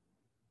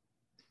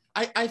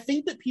I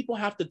think that people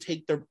have to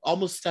take their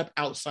almost step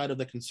outside of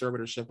the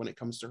conservatorship when it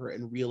comes to her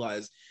and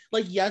realize,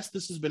 like, yes,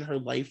 this has been her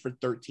life for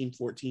 13,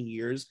 14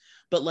 years,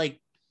 but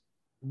like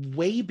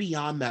way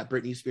beyond that,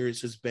 Britney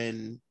Spears has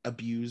been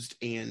abused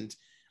and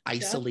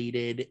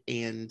isolated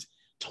and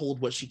told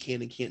what she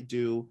can and can't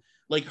do.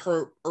 Like,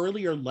 her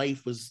earlier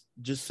life was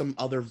just some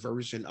other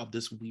version of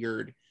this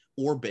weird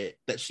orbit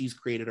that she's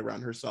created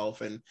around herself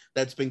and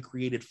that's been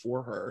created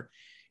for her.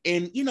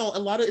 And, you know,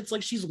 it's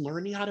like she's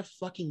learning how to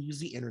fucking use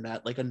the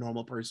internet like a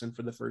normal person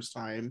for the first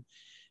time.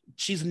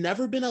 She's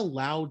never been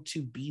allowed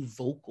to be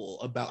vocal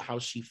about how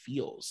she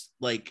feels,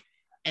 like,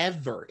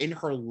 ever in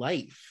her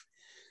life.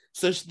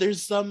 So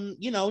there's some,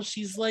 you know,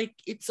 she's like,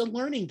 it's a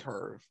learning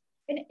curve.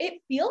 And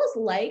it feels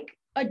like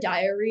a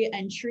diary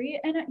entry.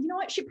 And you know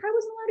what? She probably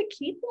wasn't allowed to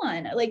keep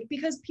one, like,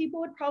 because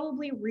people would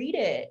probably read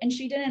it and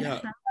she didn't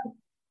have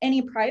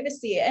any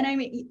privacy. And I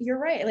mean, you're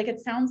right. Like,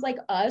 it sounds like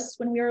us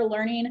when we were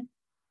learning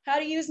how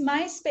to use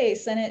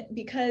MySpace, and it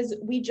because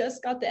we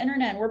just got the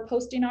internet and we're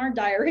posting our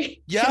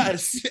diary.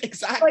 Yes,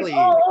 exactly. Like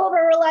all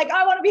over, we're like,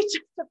 I want to be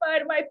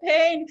justified in my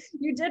pain.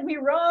 You did me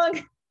wrong.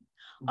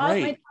 Off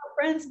my top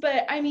friends.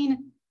 But I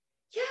mean,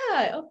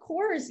 yeah, of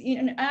course.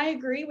 You know, I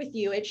agree with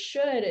you. It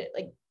should,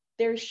 like,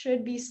 there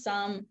should be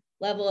some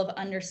level of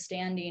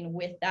understanding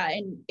with that.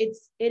 And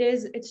it's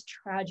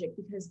tragic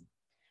because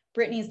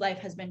Brittany's life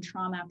has been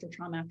trauma after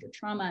trauma after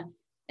trauma.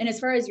 And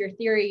as far as your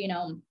theory, you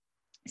know,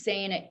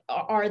 saying,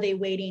 are they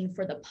waiting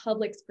for the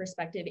public's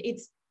perspective?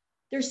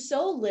 There's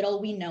so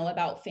little we know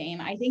about fame.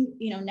 I think,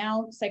 you know,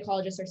 now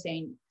psychologists are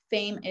saying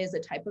fame is a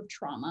type of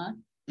trauma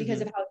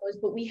because of how it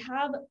goes, but we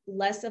have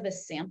less of a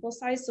sample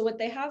size. So what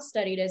they have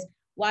studied is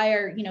why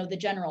are, you know, the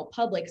general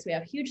public, so we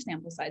have huge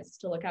sample sizes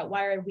to look at,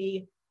 why are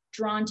we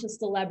drawn to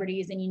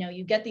celebrities? And, you know,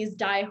 you get these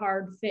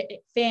diehard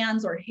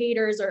fans or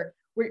haters, or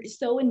we're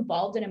so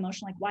involved in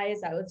emotion. Like, why is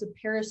that? It's a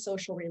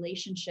parasocial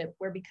relationship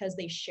where because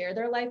they share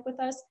their life with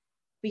us,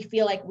 we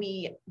feel like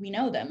we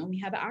know them and we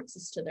have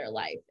access to their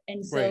life.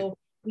 And so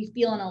we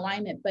feel an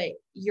alignment. But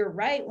you're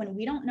right, when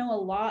we don't know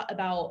a lot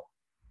about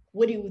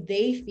what do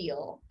they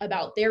feel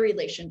about their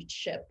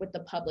relationship with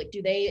the public,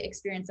 do they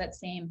experience that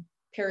same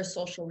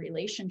parasocial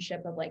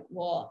relationship of like,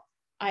 well,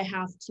 I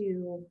have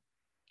to,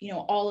 you know,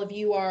 all of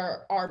you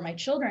are my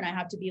children. I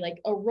have to be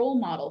like a role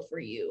model for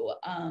you.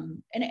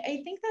 And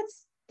I think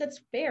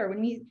that's fair.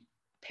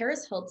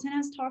 Paris Hilton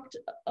has talked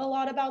a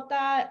lot about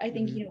that. I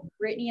think, you know,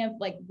 Brittany, of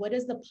like, what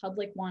does the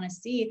public want to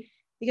see?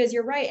 Because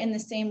you're right, in the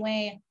same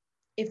way,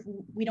 if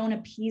we don't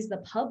appease the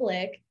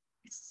public,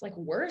 it's like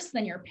worse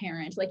than your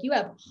parent. Like, you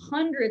have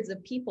hundreds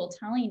of people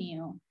telling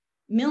you,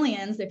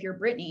 millions, if you're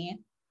Brittany,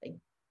 like,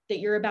 that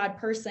you're a bad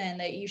person,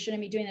 that you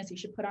shouldn't be doing this, you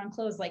should put on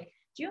clothes. Like,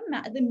 do you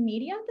imagine? The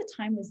media at the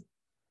time was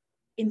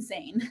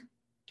insane.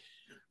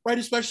 Right,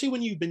 especially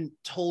when you've been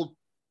told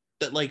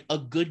that like a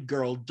good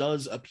girl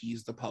does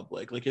appease the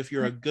public. Like, if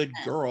you're a good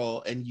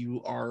girl and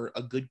you are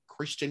a good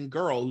Christian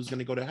girl who's going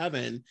to go to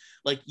heaven,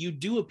 like, you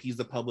do appease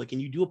the public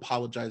and you do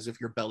apologize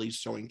if your belly's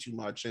showing too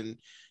much, and,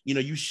 you know,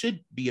 you should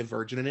be a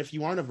virgin, and if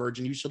you aren't a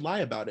virgin, you should lie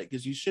about it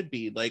because you should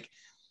be. Like,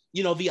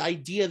 you know, the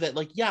idea that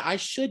like, yeah, I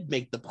should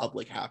make the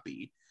public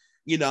happy,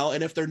 you know,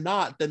 and if they're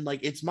not, then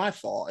like, it's my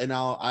fault, and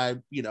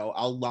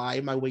I'll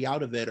lie my way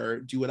out of it or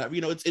do whatever.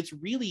 You know, it's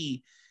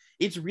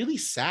really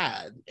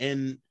sad.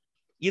 And,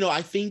 you know,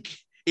 I think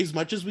as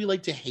much as we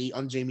like to hate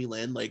on Jamie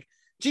Lynn, like,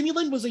 Jamie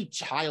Lynn was a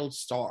child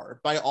star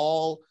by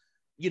all,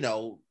 you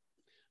know,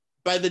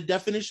 by the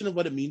definition of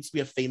what it means to be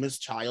a famous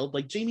child.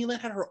 Like, Jamie Lynn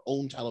had her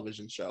own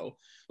television show.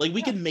 Like,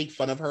 we can make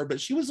fun of her, but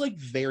she was like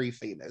very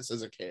famous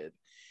as a kid.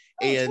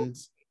 And,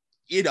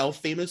 you know,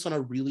 famous on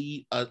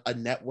a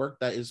network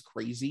that is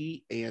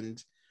crazy.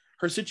 And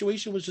her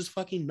situation was just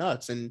fucking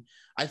nuts. And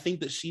I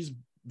think that she's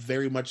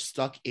very much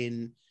stuck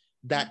in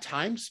that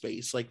time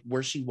space, like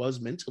where she was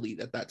mentally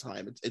at that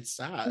time. It's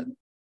sad.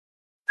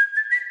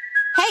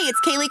 Hey,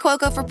 it's Kaylee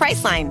Cuoco for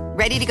Priceline.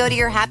 Ready to go to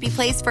your happy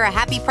place for a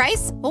happy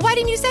price? Well, why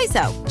didn't you say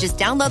so? Just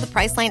download the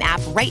Priceline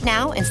app right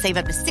now and save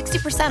up to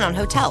 60% on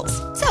hotels.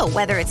 So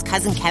whether it's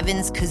Cousin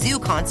Kevin's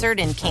Kazoo Concert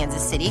in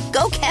Kansas City,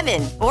 go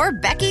Kevin, or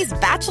Becky's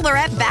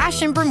Bachelorette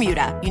Bash in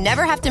Bermuda, you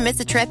never have to miss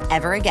a trip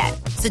ever again.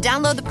 So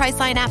download the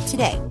Priceline app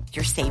today.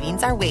 Your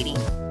savings are waiting.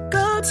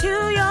 Go to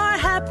your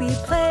happy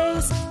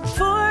place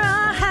for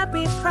a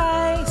happy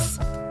price.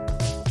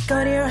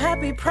 Go to your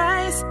happy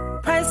price,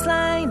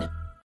 Priceline.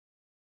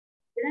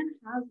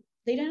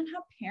 They didn't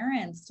have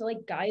parents to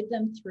like guide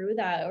them through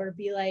that, or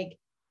be like,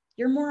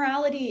 your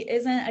morality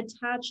isn't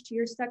attached to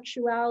your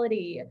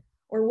sexuality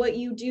or what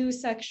you do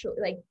sexually.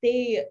 Like,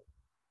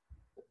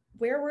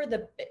 where were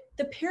the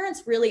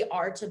parents really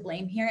are to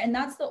blame here. And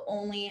that's the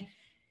only,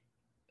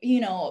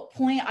 you know,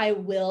 point I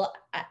will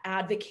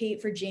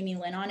advocate for Jamie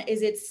Lynn on,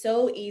 is it's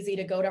so easy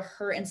to go to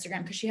her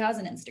Instagram, because she has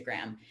an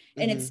Instagram,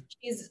 and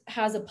she's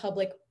has a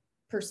public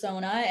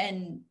persona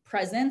and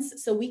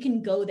presence. So we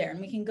can go there and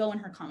we can go in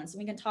her comments and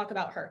we can talk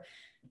about her.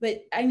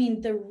 But I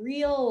mean, the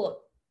real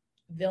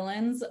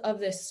villains of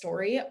this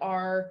story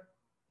are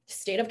the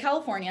state of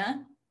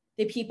California,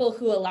 the people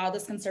who allow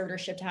this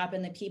conservatorship to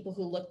happen, the people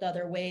who look the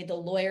other way, the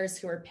lawyers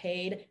who are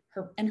paid,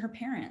 her and her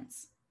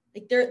parents.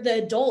 Like, they're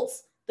the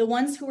adults, the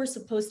ones who are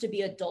supposed to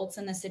be adults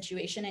in the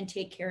situation and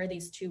take care of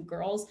these two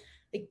girls.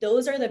 Like,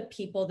 those are the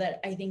people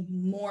that I think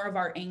more of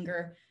our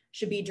anger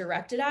should be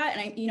directed at.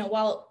 And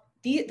while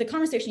the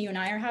conversation you and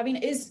I are having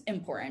is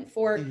important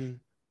for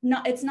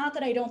it's not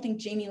that I don't think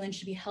Jamie Lynn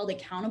should be held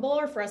accountable,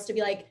 or for us to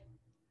be like,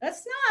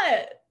 that's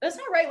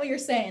not right what you're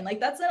saying.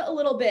 Like, that's a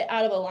little bit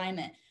out of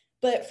alignment.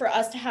 But for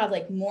us to have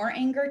like more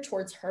anger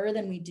towards her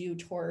than we do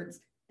towards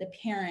the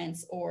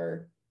parents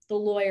or the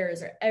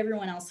lawyers or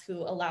everyone else who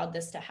allowed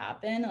this to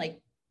happen,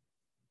 like,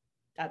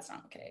 that's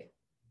not okay.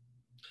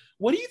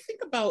 What do you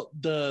think about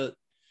the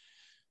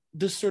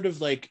sort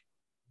of like,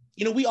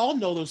 you know, we all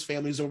know those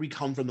families, or we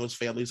come from those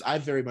families. I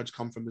very much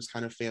come from this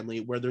kind of family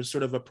where there's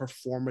sort of a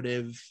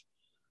performative,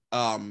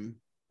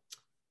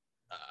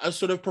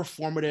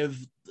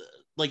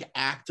 like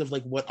act of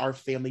like what our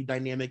family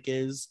dynamic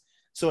is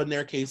So in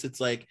their case, it's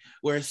like,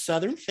 we're a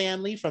Southern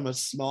family from a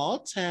small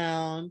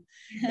town,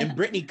 and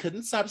Brittany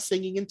couldn't stop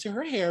singing into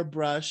her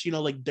hairbrush, you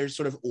know, like their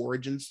sort of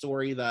origin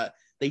story that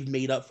they've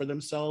made up for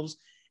themselves.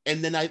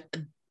 And then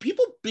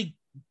people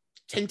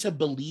tend to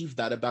believe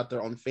that about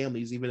their own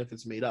families, even if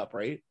it's made up,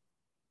 right?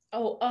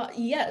 Oh,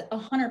 yeah,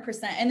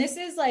 100%. And this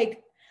is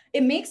like,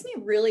 it makes me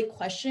really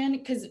question,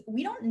 because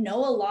we don't know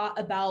a lot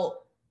about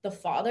the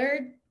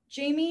father,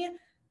 Jamie,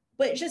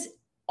 but just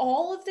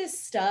all of this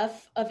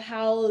stuff of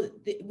how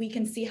we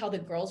can see how the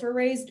girls were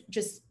raised,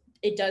 just,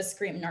 it does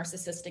scream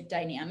narcissistic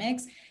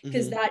dynamics,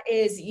 because that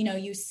is, you know,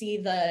 you see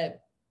the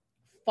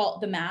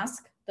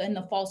mask and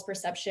the false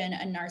perception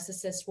a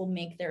narcissist will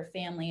make their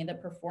family, the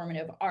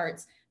performative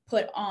arts,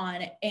 put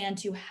on, and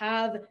to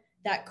have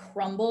that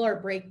crumble or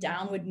break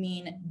down would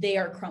mean they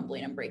are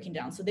crumbling and breaking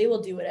down. So they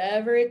will do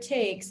whatever it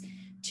takes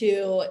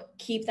to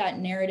keep that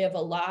narrative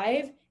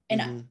alive.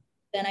 And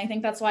then I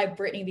think that's why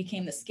Brittany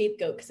became the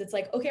scapegoat, because it's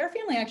like, okay, our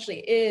family actually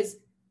is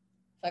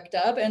fucked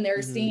up and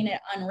they're seeing it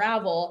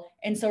unravel.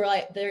 And so we're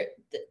like, they're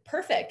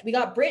perfect. We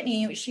got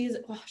Brittany. She's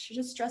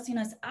just stressing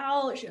us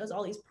out. She has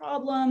all these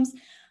problems.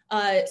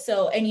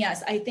 And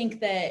yes, I think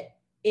that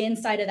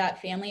inside of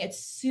that family, it's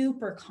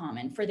super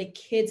common for the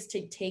kids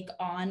to take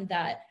on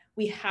that.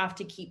 We have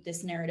to keep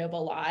this narrative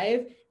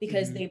alive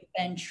because they've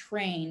been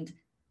trained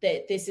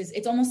that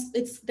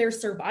it's their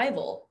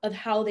survival of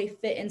how they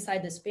fit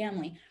inside this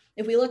family.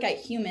 If we look at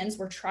humans,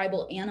 we're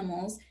tribal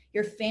animals.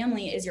 Your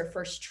family is your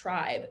first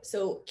tribe.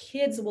 So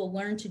kids will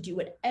learn to do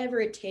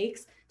whatever it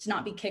takes to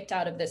not be kicked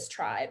out of this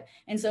tribe.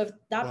 And so if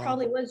that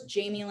probably was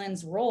Jamie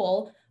Lynn's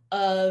role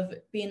of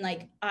being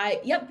like,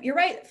 yep, you're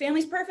right.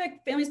 Family's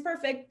perfect.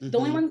 The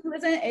only one who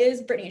isn't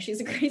is Brittany.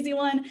 She's a crazy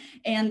one.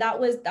 And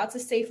that's a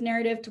safe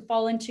narrative to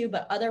fall into,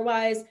 but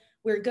otherwise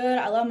we're good.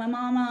 I love my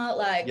mama.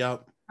 Like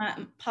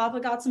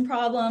Papa got some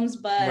problems,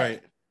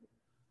 but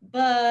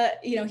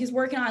you know, he's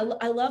working. I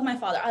love my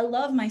father. I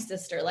love my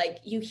sister. Like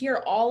you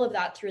hear all of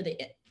that through the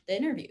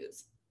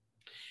interviews.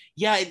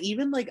 Yeah. And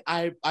even like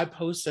I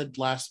posted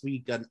last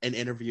week an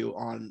interview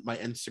on my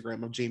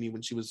Instagram of Jamie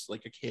when she was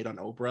like a kid on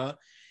Oprah.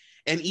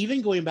 And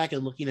even going back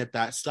and looking at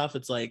that stuff,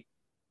 it's like,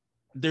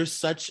 there's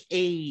such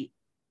a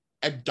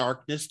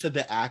darkness to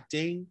the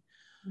acting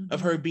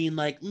of her being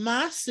like,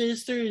 my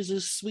sister is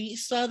a sweet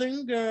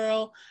Southern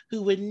girl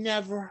who would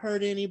never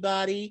hurt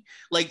anybody.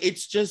 Like,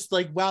 it's just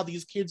like, wow,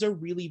 these kids are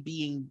really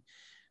being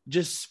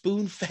just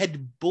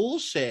spoon-fed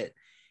bullshit.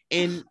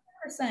 And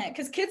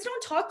because kids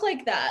don't talk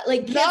like that.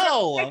 Like, kids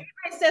no, are like,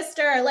 my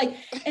sister, like,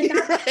 and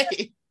that's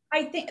right.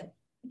 I think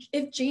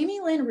if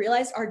Jamie Lynn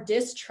realized our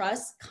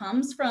distrust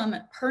comes from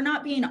her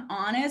not being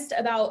honest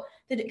about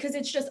that, because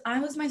it's just,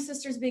 I was my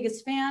sister's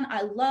biggest fan.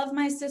 I love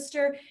my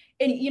sister.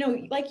 And, you know,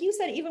 like you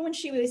said, even when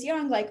she was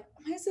young, like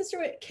my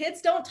sister,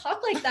 kids don't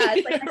talk like that.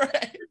 It's like,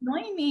 it's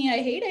annoying me. I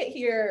hate it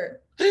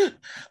here.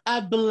 I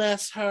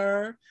bless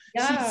her.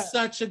 Yeah.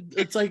 She's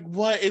it's like,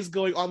 what is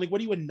going on? Like, what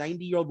are you, a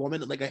 90-year-old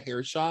woman at like a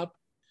hair shop?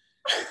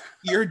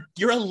 You're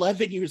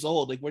 11 years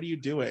old. Like, what are you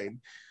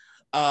doing?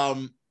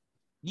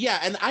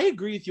 Yeah, and I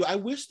agree with you. I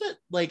wish that,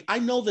 like, I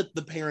know that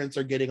the parents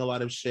are getting a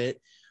lot of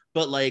shit,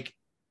 but like,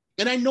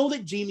 and I know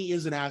that Jamie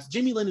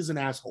Lynn is an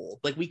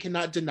asshole. Like, we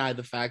cannot deny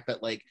the fact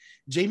that like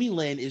Jamie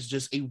Lynn is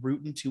just a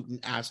rootin'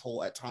 tootin'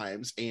 asshole at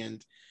times,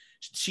 and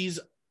she's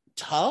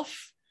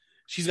tough.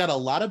 She's got a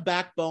lot of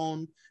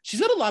backbone.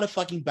 She's got a lot of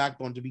fucking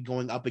backbone to be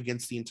going up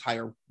against the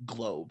entire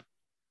globe.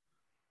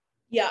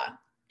 Yeah,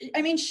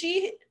 I mean,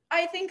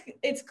 I think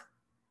it's,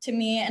 to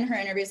me in her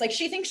interviews, like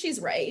she thinks she's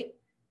right.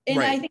 And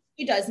I think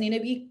she does need to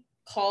be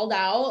called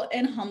out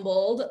and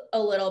humbled a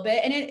little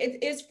bit. And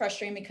it is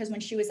frustrating because when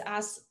she was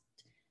asked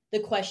the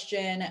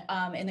question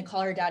in the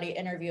Call Her Daddy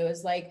interview,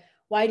 is like,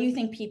 why do you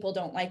think people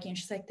don't like you? And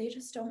she's like, they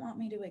just don't want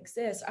me to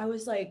exist. I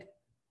was like,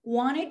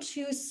 wanted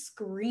to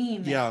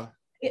scream. Yeah.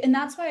 And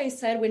that's why I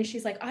said, when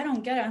she's like, I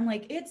don't get it, I'm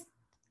like,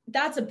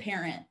 that's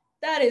apparent.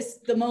 That is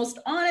the most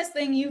honest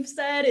thing you've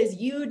said, is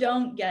you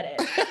don't get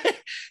it.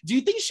 Do you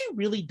think she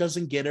really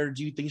doesn't get it, or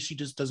do you think she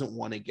just doesn't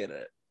want to get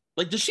it?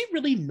 Like, does she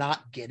really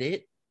not get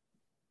it?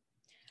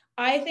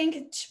 I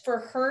think for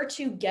her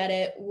to get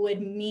it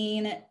would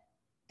mean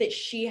that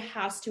she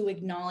has to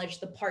acknowledge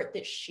the part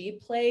that she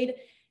played.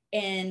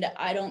 And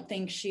I don't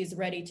think she's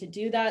ready to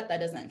do that.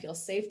 That doesn't feel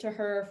safe to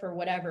her for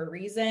whatever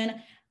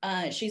reason.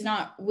 She's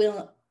not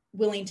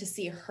willing to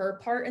see her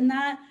part in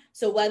that.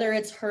 So whether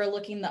it's her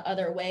looking the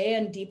other way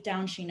and deep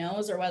down she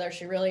knows, or whether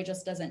she really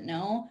just doesn't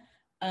know,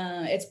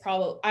 it's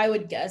probably, I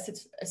would guess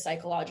it's a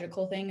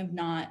psychological thing of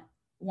not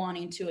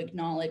wanting to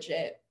acknowledge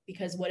it,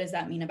 because what does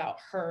that mean about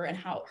her and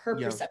how her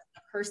perception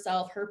of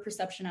herself, her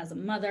perception as a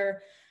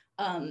mother,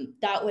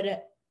 that would,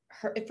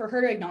 for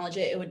her to acknowledge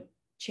it, it would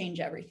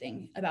change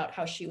everything about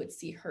how she would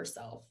see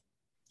herself.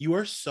 You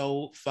are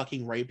so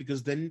fucking right,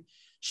 because then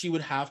she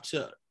would have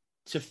to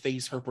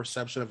face her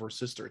perception of her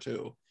sister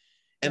too.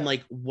 And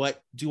like,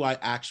 what do I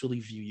actually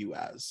view you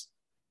as?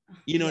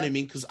 You know what I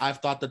mean? Because I've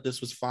thought that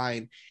this was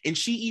fine. And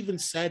she even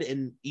said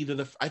in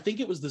I think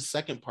it was the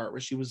second part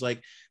where she was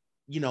like,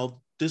 you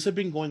know, this had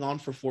been going on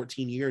for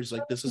 14 years.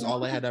 Like, this is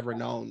all I had ever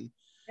known.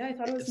 I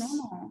thought it was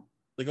normal.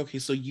 Like, okay,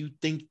 so you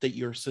think that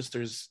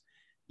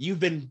you've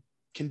been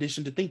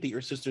conditioned to think that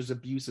your sister's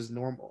abuse is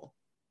normal.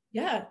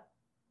 Yeah.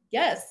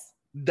 Yes.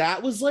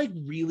 That was like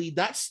really,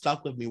 that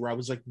stuck with me, where I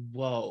was like,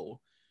 whoa.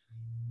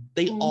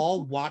 They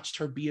all watched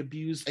her be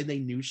abused and they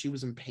knew she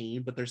was in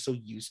pain, but they're so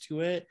used to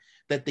it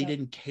that they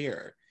didn't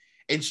care.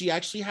 And she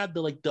actually had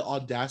the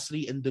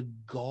audacity and the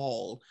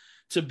gall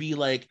to be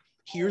like,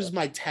 here's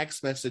my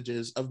text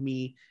messages of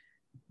me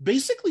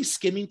basically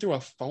skimming through a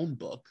phone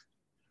book.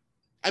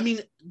 I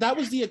mean, that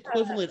was the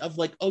equivalent of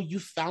like, oh, you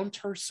found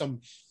her some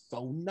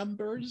phone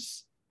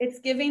numbers? It's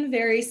giving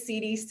very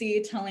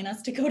CDC telling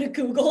us to go to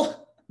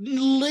Google.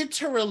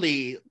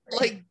 Literally.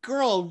 Like,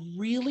 girl,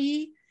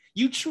 really?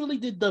 You truly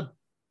did the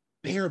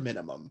bare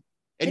minimum.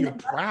 And you're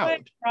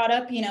proud. Brought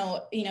up,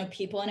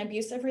 people in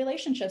abusive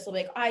relationships will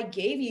be like, I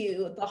gave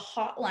you the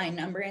hotline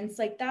number. And it's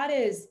like,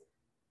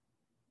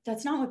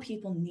 that's not what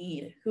people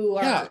need who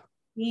are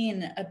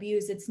being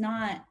abused. It's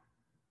not,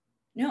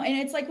 no. And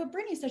it's like what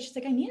Brittany said, she's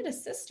like, I needed a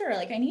sister.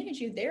 Like, I needed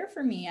you there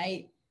for me.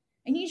 I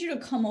need you to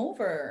come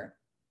over.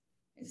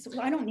 So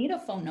I don't need a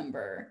phone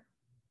number.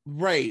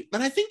 Right.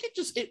 And I think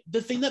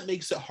the thing that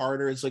makes it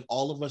harder is like,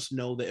 all of us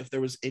know that if there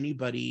was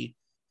anybody,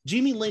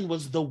 Jamie Lynn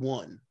was the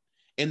one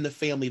in the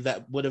family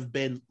that would have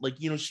been like,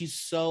 she's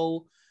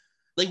so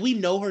like, we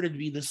know her to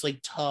be this like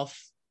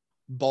tough,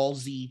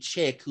 ballsy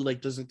chick who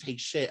like doesn't take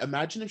shit.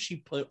 Imagine if she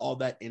put all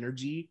that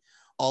energy,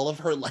 all of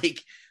her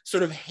like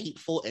sort of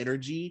hateful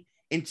energy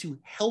into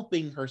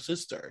helping her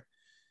sister.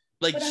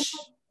 Like,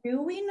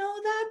 do we know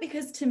that?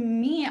 Because to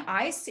me,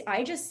 I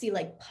just see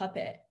like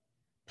puppet.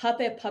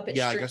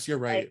 Yeah, I guess you're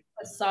right. Like,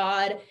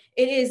 facade.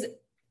 It is,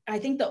 I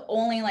think, the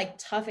only like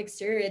tough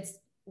exterior.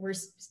 We're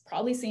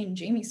probably seeing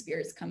Jamie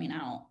Spears coming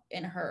out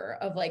in her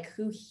of like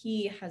who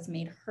he has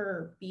made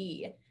her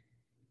be.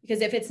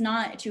 Because if it's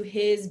not to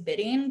his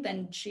bidding,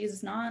 then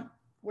she's not.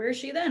 Where is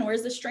she then?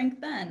 Where's the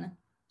strength then?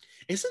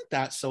 Isn't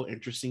that so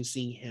interesting,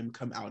 seeing him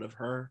come out of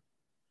her?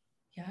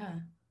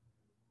 Yeah.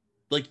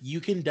 Like, you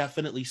can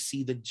definitely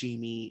see the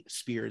Jamie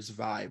Spears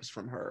vibes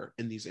from her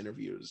in these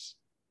interviews.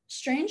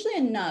 Strangely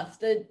enough,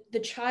 the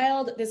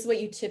child, this is what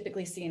you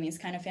typically see in these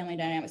kind of family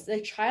dynamics. The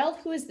child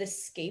who is the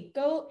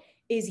scapegoat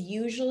is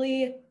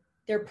usually,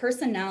 their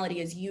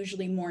personality is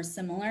usually more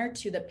similar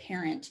to the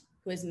parent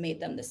who has made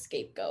them the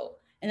scapegoat.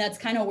 And that's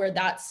kind of where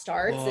that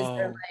starts. Whoa. Is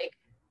they're like,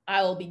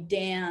 I will be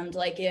damned.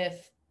 Like,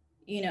 if,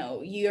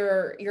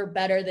 you're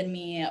better than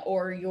me,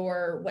 or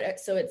you're what,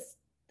 so it's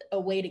a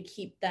way to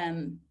keep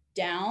them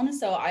down.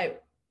 So I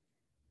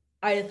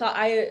thought,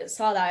 I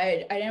saw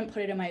that, I didn't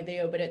put it in my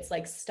video, but it's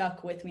like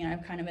stuck with me. And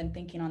I've kind of been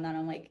thinking on that.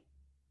 I'm like,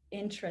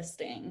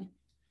 interesting.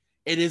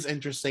 It is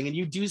interesting. And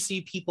you do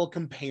see people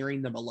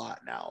comparing them a lot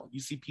now. You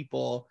see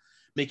people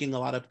making a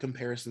lot of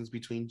comparisons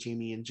between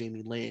Jamie and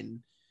Jamie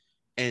Lynn.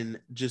 And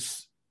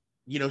just,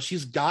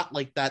 she's got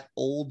like that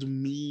old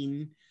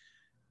mean,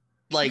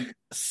 like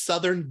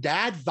Southern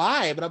dad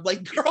vibe. And I'm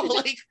like, girl,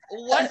 like,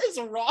 what is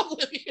wrong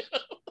with you?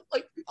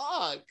 Like,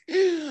 fuck.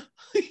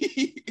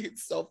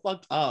 It's so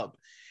fucked up.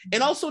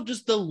 And also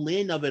just the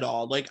Lynn of it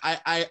all. Like,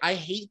 I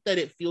hate that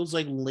it feels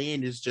like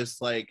Lynn is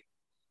just like,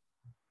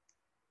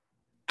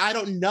 I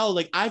don't know.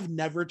 Like, I've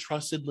never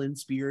trusted Lynn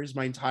Spears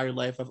my entire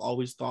life. I've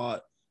always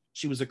thought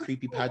she was a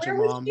creepy pageant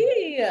mom.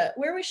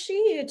 Where was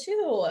she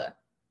too?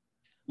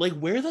 Like,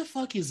 where the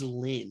fuck is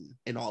Lynn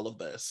in all of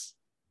this?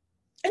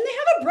 And they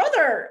have a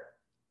brother.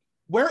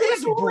 Where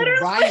is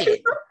Brian?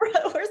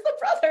 Where's the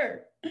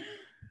brother?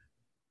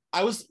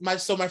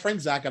 My friend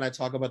Zach and I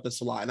talk about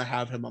this a lot, and I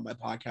have him on my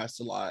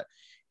podcast a lot.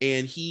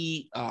 And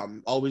he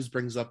always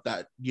brings up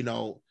that,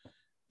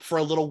 for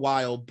a little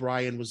while,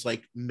 Brian was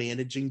like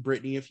managing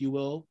Brittany, if you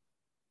will,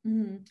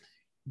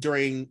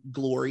 during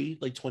Glory,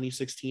 like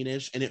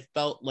 2016-ish. And it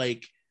felt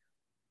like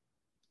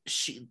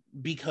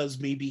because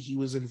maybe he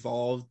was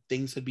involved,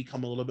 things had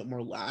become a little bit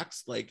more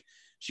lax. Like,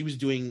 she was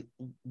doing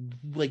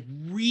like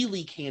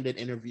really candid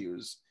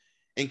interviews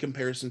in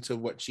comparison to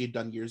what she had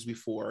done years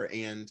before.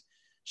 And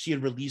she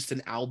had released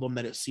an album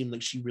that it seemed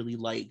like she really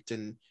liked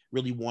and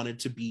really wanted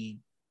to be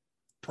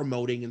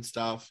promoting and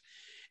stuff.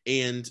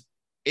 And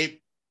it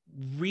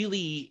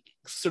really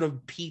sort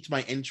of piqued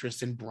my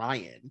interest in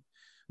Brian,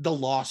 the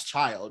lost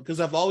child,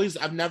 because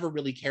I've never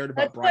really cared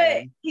about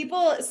Brian.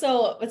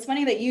 So it's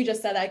funny that you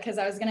just said that, because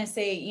I was going to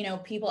say,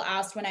 people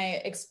asked when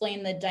I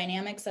explained the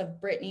dynamics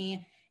of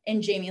Brittany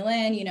and Jamie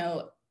Lynn,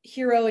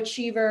 hero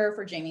achiever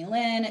for Jamie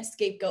Lynn,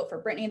 scapegoat for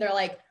Brittany. They're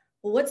like,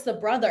 well, what's the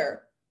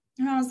brother?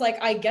 And I was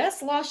like, I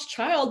guess lost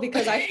child,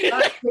 because I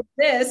forgot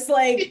this.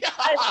 Like, yeah,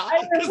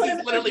 I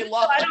literally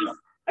lost.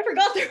 I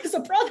forgot there was a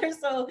brother,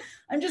 so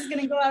I'm just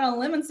gonna go out on a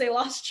limb and say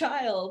lost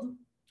child.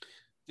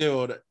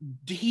 Dude,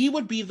 he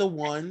would be the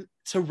one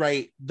to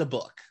write the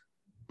book.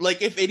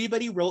 Like, if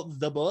anybody wrote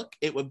the book,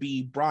 it would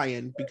be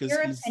Brian, because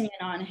your opinion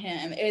on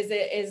him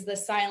is the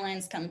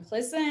silence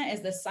complicit?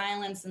 Is the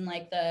silence and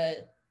like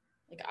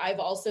I've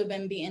also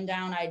been beaten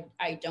down,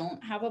 I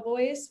don't have a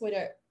voice?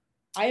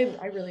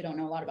 I really don't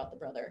know a lot about the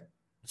brother.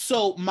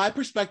 So my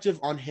perspective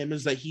on him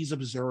is that he's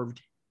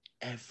observed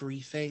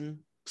everything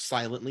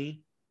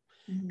silently.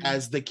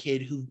 as the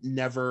kid who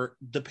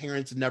the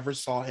parents never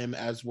saw him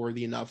as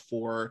worthy enough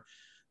for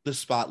the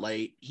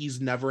spotlight.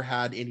 He's never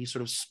had any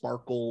sort of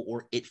sparkle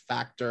or it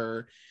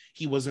factor.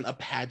 He wasn't a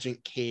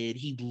pageant kid.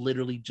 He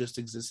literally just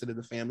existed in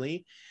the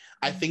family.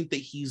 I think that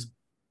he's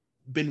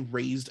been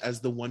raised as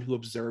the one who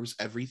observes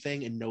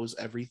everything and knows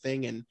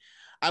everything. And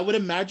I would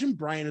imagine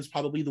Brian is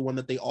probably the one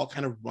that they all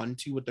kind of run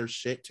to with their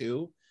shit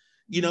too,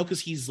 you know,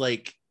 because he's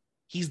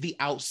the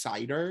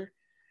outsider.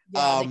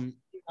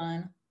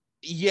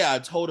 Yeah,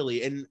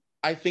 totally. And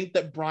I think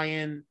that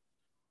Brian,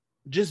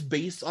 just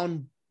based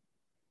on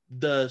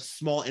the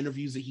small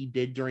interviews that he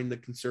did during the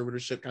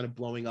conservatorship kind of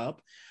blowing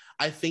up,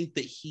 I think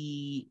that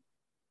he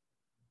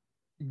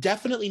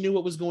definitely knew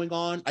what was going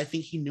on. I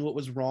think he knew it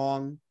was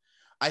wrong.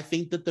 I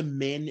think that the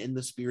men in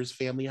the Spears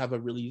family have a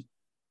really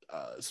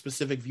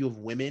specific view of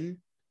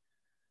women.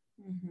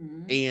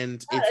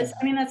 And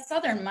that's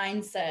Southern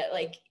mindset,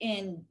 like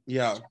in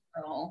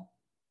general.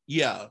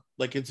 Yeah,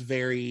 like it's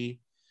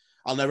very,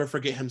 I'll never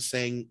forget him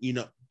saying, you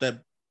know,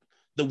 that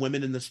the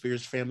women in the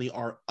Spears family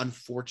are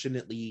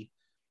unfortunately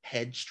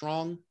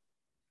headstrong.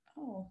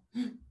 Oh.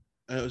 And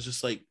it was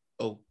just like,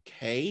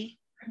 okay.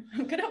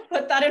 I'm gonna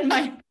put that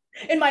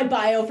in my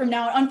bio from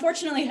now on.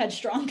 Unfortunately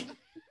headstrong.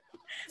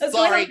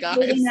 Sorry, guys.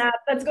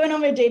 That's going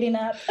on my dating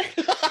app.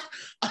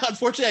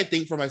 Unfortunately, I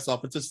think for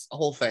myself, it's this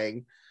whole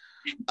thing.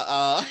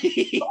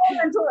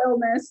 Mental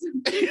illness.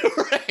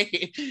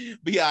 Right.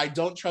 But yeah, I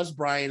don't trust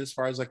Brian as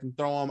far as I can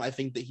throw him. I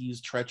think that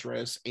he's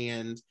treacherous.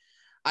 And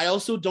I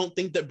also don't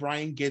think that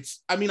Brian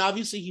gets, I mean,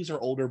 obviously he's her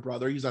older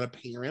brother. He's not a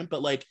parent,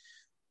 but like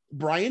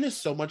Brian is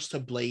so much to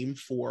blame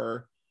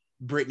for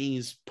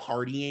Brittany's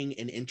partying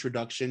and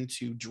introduction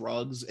to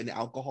drugs and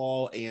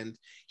alcohol. And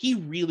he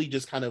really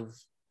just kind of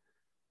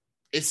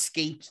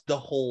escaped the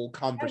whole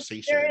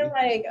conversation.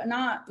 Very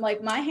not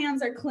like my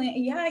hands are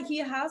clean. Yeah, he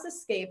has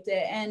escaped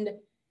it. And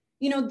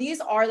you know, these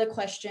are the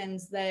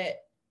questions that,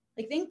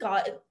 like, thank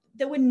God,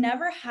 that would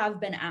never have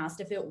been asked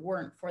if it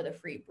weren't for the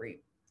Free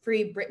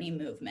Britney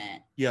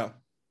movement. Yeah.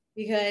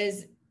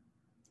 Because,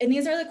 and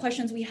these are the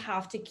questions we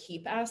have to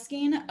keep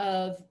asking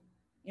of,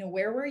 you know,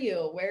 where were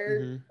you?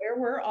 Where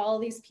were all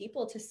these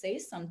people to say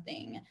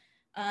something?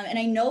 And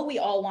I know we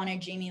all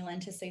wanted Jamie Lynn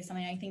to say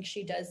something. I think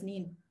she does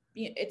need,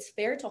 it's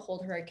fair to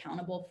hold her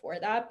accountable for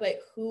that, but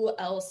who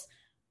else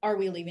are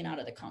we leaving out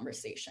of the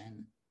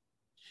conversation?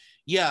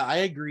 Yeah, I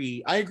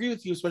agree. I agree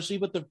with you, especially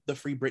with the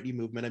Free Britney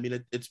movement. I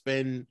mean, it's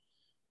been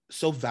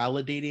so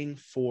validating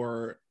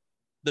for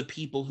the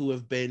people who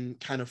have been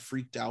kind of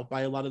freaked out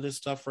by a lot of this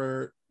stuff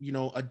for, you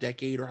know, a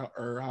decade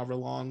or however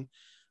long,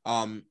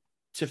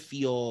 to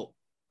feel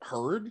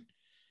heard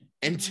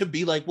and to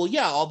be like, well,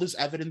 yeah, all this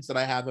evidence that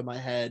I have in my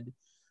head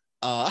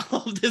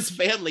of this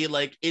family,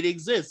 like, it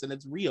exists and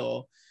it's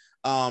real.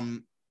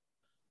 But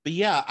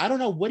yeah, I don't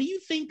know. What do you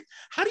think?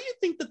 How do you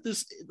think that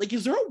this, like,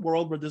 is there a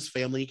world where this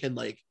family can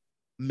like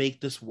make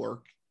this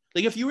work?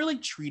 Like, if you were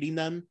like treating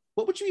them,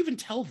 what would you even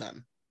tell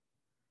them?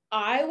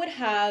 I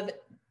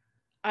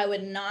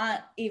would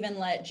not even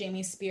let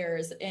Jamie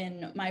Spears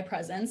in my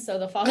presence. So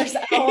the father's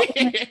out.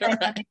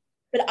 Right.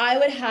 But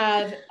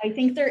I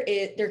think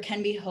there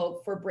can be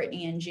hope for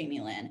Brittany and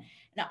Jamie Lynn.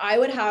 Now I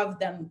would have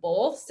them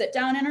both sit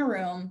down in a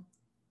room,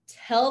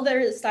 tell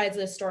their sides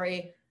of the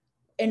story,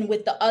 and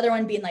with the other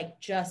one being like,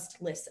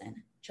 just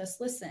listen.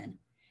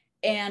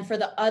 And for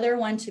the other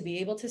one to be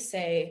able to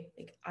say,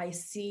 like, I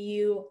see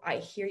you, I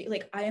hear you.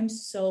 Like, I am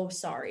so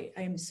sorry.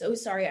 I'm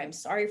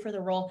sorry for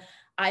the role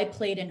I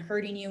played in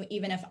hurting you.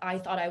 Even if I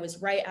thought I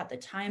was right at the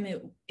time,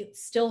 it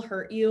still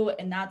hurt you.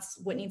 And that's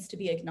what needs to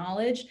be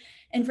acknowledged.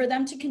 And for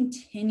them to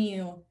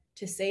continue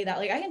to say that,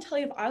 like, I can tell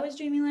you, if I was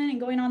Jamie Lynn and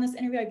going on this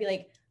interview, I'd be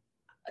like,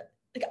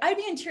 I'd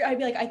be in tears. I'd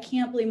be like, I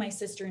can't believe my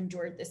sister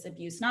endured this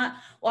abuse. Not,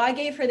 well, I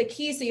gave her the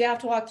key, so you have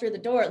to walk through the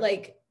door.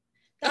 Like,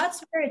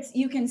 that's where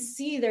you can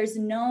see there's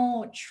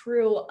no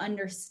true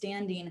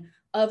understanding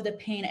of the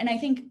pain. And I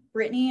think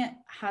Brittany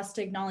has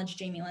to acknowledge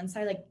Jamie Lynn's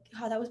side. Like,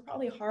 God, that was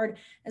probably hard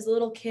as a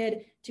little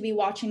kid to be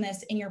watching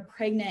this, and you're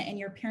pregnant and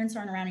your parents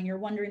aren't around and you're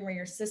wondering where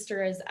your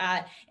sister is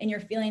at, and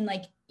you're feeling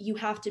like you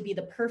have to be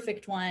the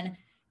perfect one.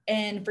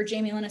 And for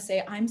Jamie Lynn to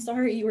say, I'm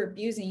sorry you were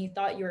abusing, you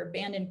thought you were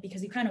abandoned,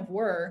 because you kind of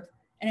were.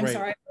 And I'm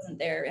sorry I wasn't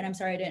there. And I'm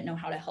sorry I didn't know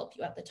how to help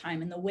you at the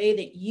time in the way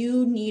that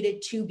you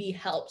needed to be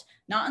helped.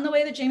 Not in the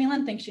way that Jamie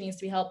Lynn thinks she needs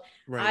to be helped.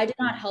 Right. I did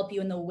not help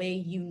you in the way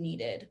you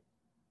needed.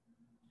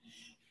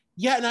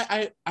 Yeah,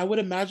 and I would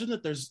imagine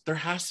that there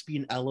has to be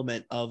an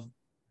element of,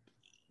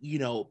 you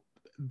know,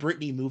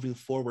 Brittany moving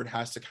forward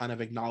has to kind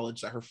of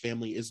acknowledge that her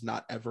family is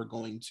not ever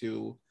going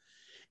to,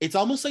 it's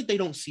almost like they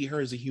don't see her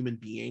as a human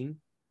being.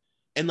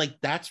 And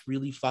like, that's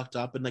really fucked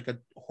up and like a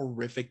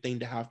horrific thing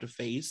to have to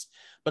face.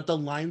 But the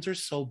lines are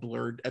so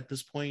blurred at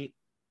this point.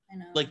 I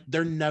know. Like,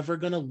 they're never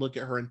going to look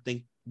at her and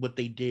think what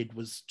they did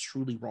was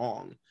truly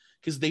wrong,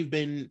 because they've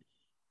been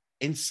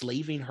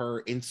enslaving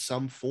her in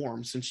some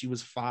form since she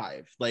was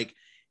 5. Like,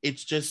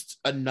 it's just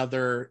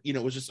another, you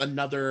know, it was just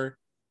another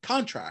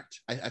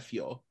contract, I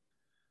feel.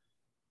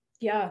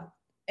 Yeah.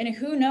 And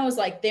who knows,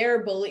 like,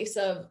 their beliefs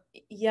of,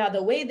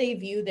 the way they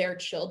view their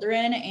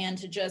children, and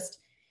to just,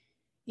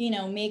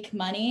 make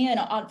money.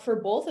 And for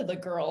both of the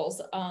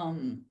girls,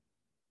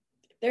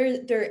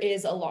 there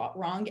is a lot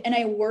wrong. And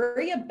I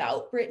worry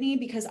about Brittany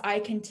because I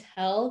can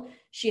tell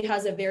she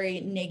has a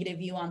very negative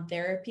view on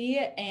therapy.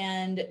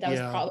 And that was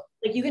probably,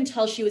 like, you can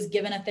tell she was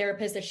given a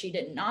therapist that she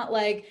did not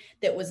like,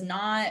 that was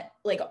not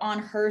like on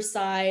her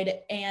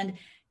side. And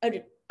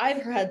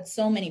I've had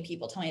so many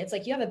people tell me, it's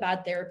like, you have a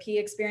bad therapy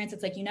experience.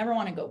 It's like, you never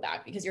want to go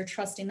back because you're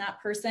trusting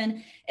that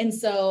person. And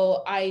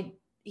so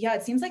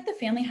it seems like the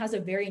family has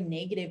a very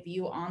negative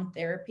view on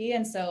therapy.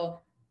 And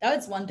so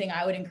that's one thing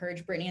I would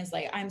encourage Brittany is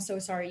like, I'm so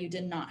sorry you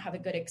did not have a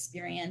good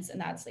experience. And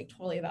that's like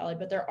totally valid.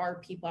 But there are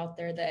people out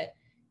there that,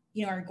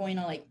 are going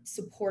to like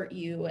support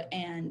you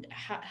and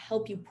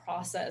help you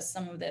process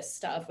some of this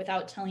stuff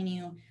without telling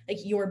you like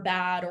you're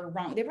bad or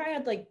wrong. They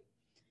probably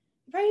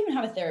even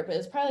have a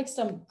therapist, probably like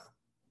some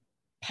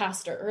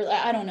pastor or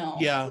I don't know.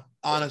 Yeah,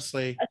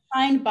 honestly.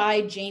 Assigned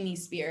by Jamie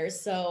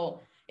Spears. So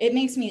it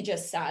makes me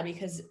just sad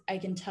because I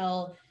can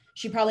tell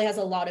she probably has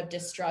a lot of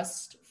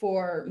distrust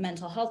for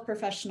mental health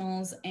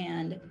professionals.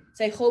 And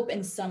so I hope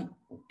in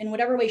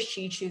whatever way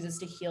she chooses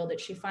to heal, that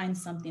she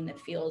finds something that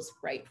feels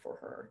right for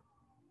her.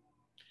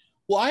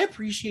 Well, I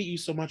appreciate you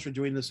so much for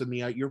doing this with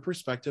me. Your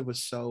perspective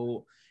was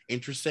so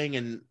interesting,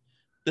 and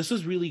this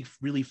was really,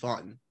 really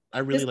fun. I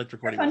really liked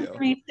recording with you. For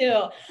me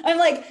too. I'm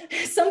like,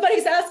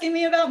 somebody's asking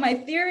me about my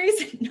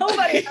theories.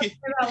 Nobody's asking me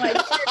about my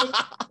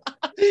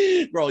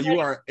theories. Bro, you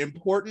are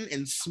important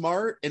and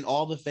smart and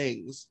all the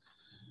things.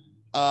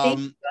 Thank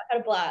you. I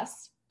had a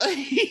blast.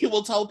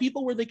 We'll tell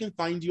people where they can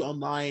find you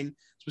online,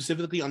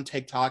 specifically on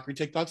TikTok. Your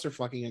TikToks are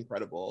fucking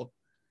incredible.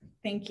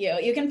 Thank you.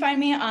 You can find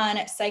me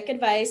on Psych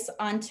Advice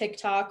on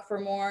TikTok for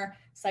more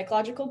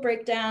psychological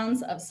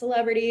breakdowns of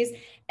celebrities.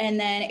 And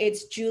then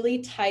it's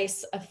Julie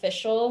Theis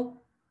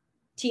Official,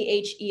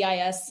 Theis.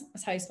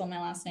 That's how you spell my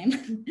last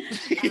name.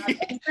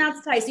 It's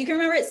pronounced Theis. You can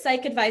remember it's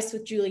Psych Advice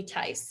with Julie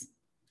Theis.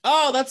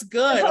 Oh, that's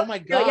good. Oh my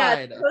God. Yeah,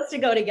 it's supposed to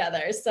go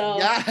together. So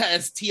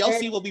yes,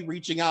 TLC will be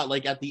reaching out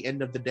like at the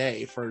end of the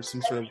day for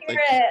some sort of like.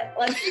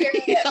 Let's hear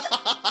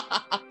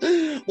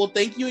it. Well,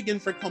 thank you again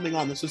for coming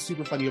on. This was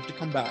super fun. You have to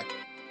come back.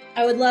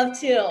 I would love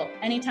to.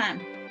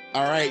 Anytime.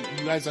 All right,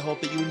 you guys, I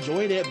hope that you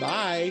enjoyed it.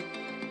 Bye.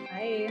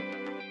 Bye.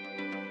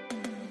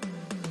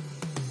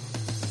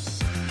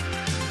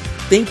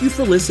 Thank you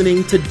for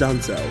listening to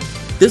Dunzo.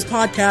 This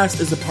podcast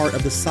is a part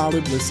of the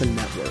Solid Listen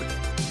Network.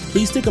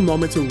 Please take a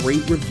moment to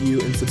rate, review,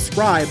 and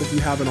subscribe if you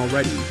haven't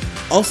already.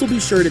 Also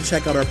be sure to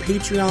check out our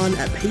Patreon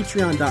at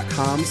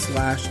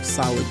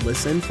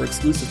patreon.com/solidlisten for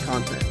exclusive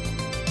content.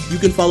 You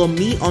can follow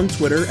me on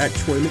Twitter at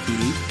Troy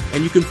McGee,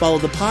 and you can follow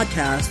the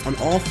podcast on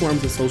all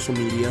forms of social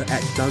media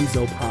at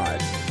DunzoPod.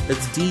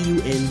 That's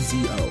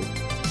DUNZO.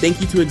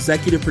 Thank you to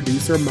executive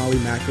producer Molly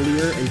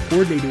McAleer and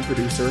coordinating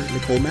producer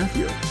Nicole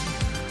Matthew.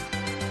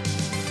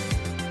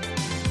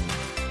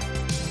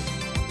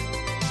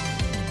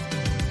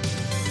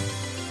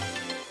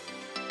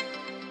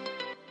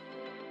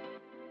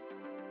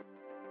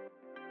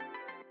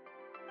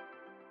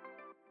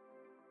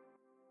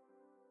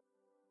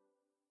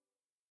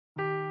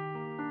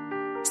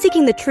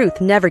 Seeking the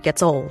truth never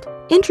gets old.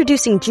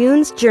 Introducing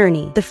June's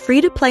Journey, the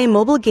free-to-play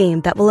mobile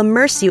game that will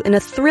immerse you in a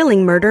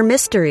thrilling murder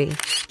mystery.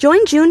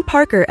 Join June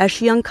Parker as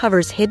she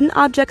uncovers hidden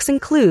objects and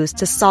clues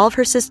to solve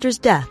her sister's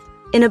death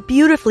in a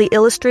beautifully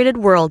illustrated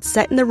world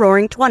set in the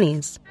Roaring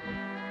 '20s.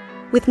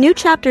 With new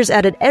chapters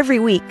added every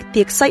week,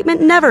 the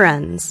excitement never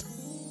ends.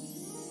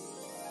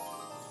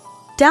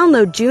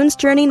 Download June's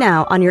Journey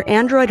now on your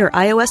Android or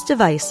iOS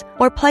device,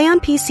 or play on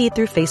PC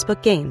through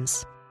Facebook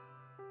Games.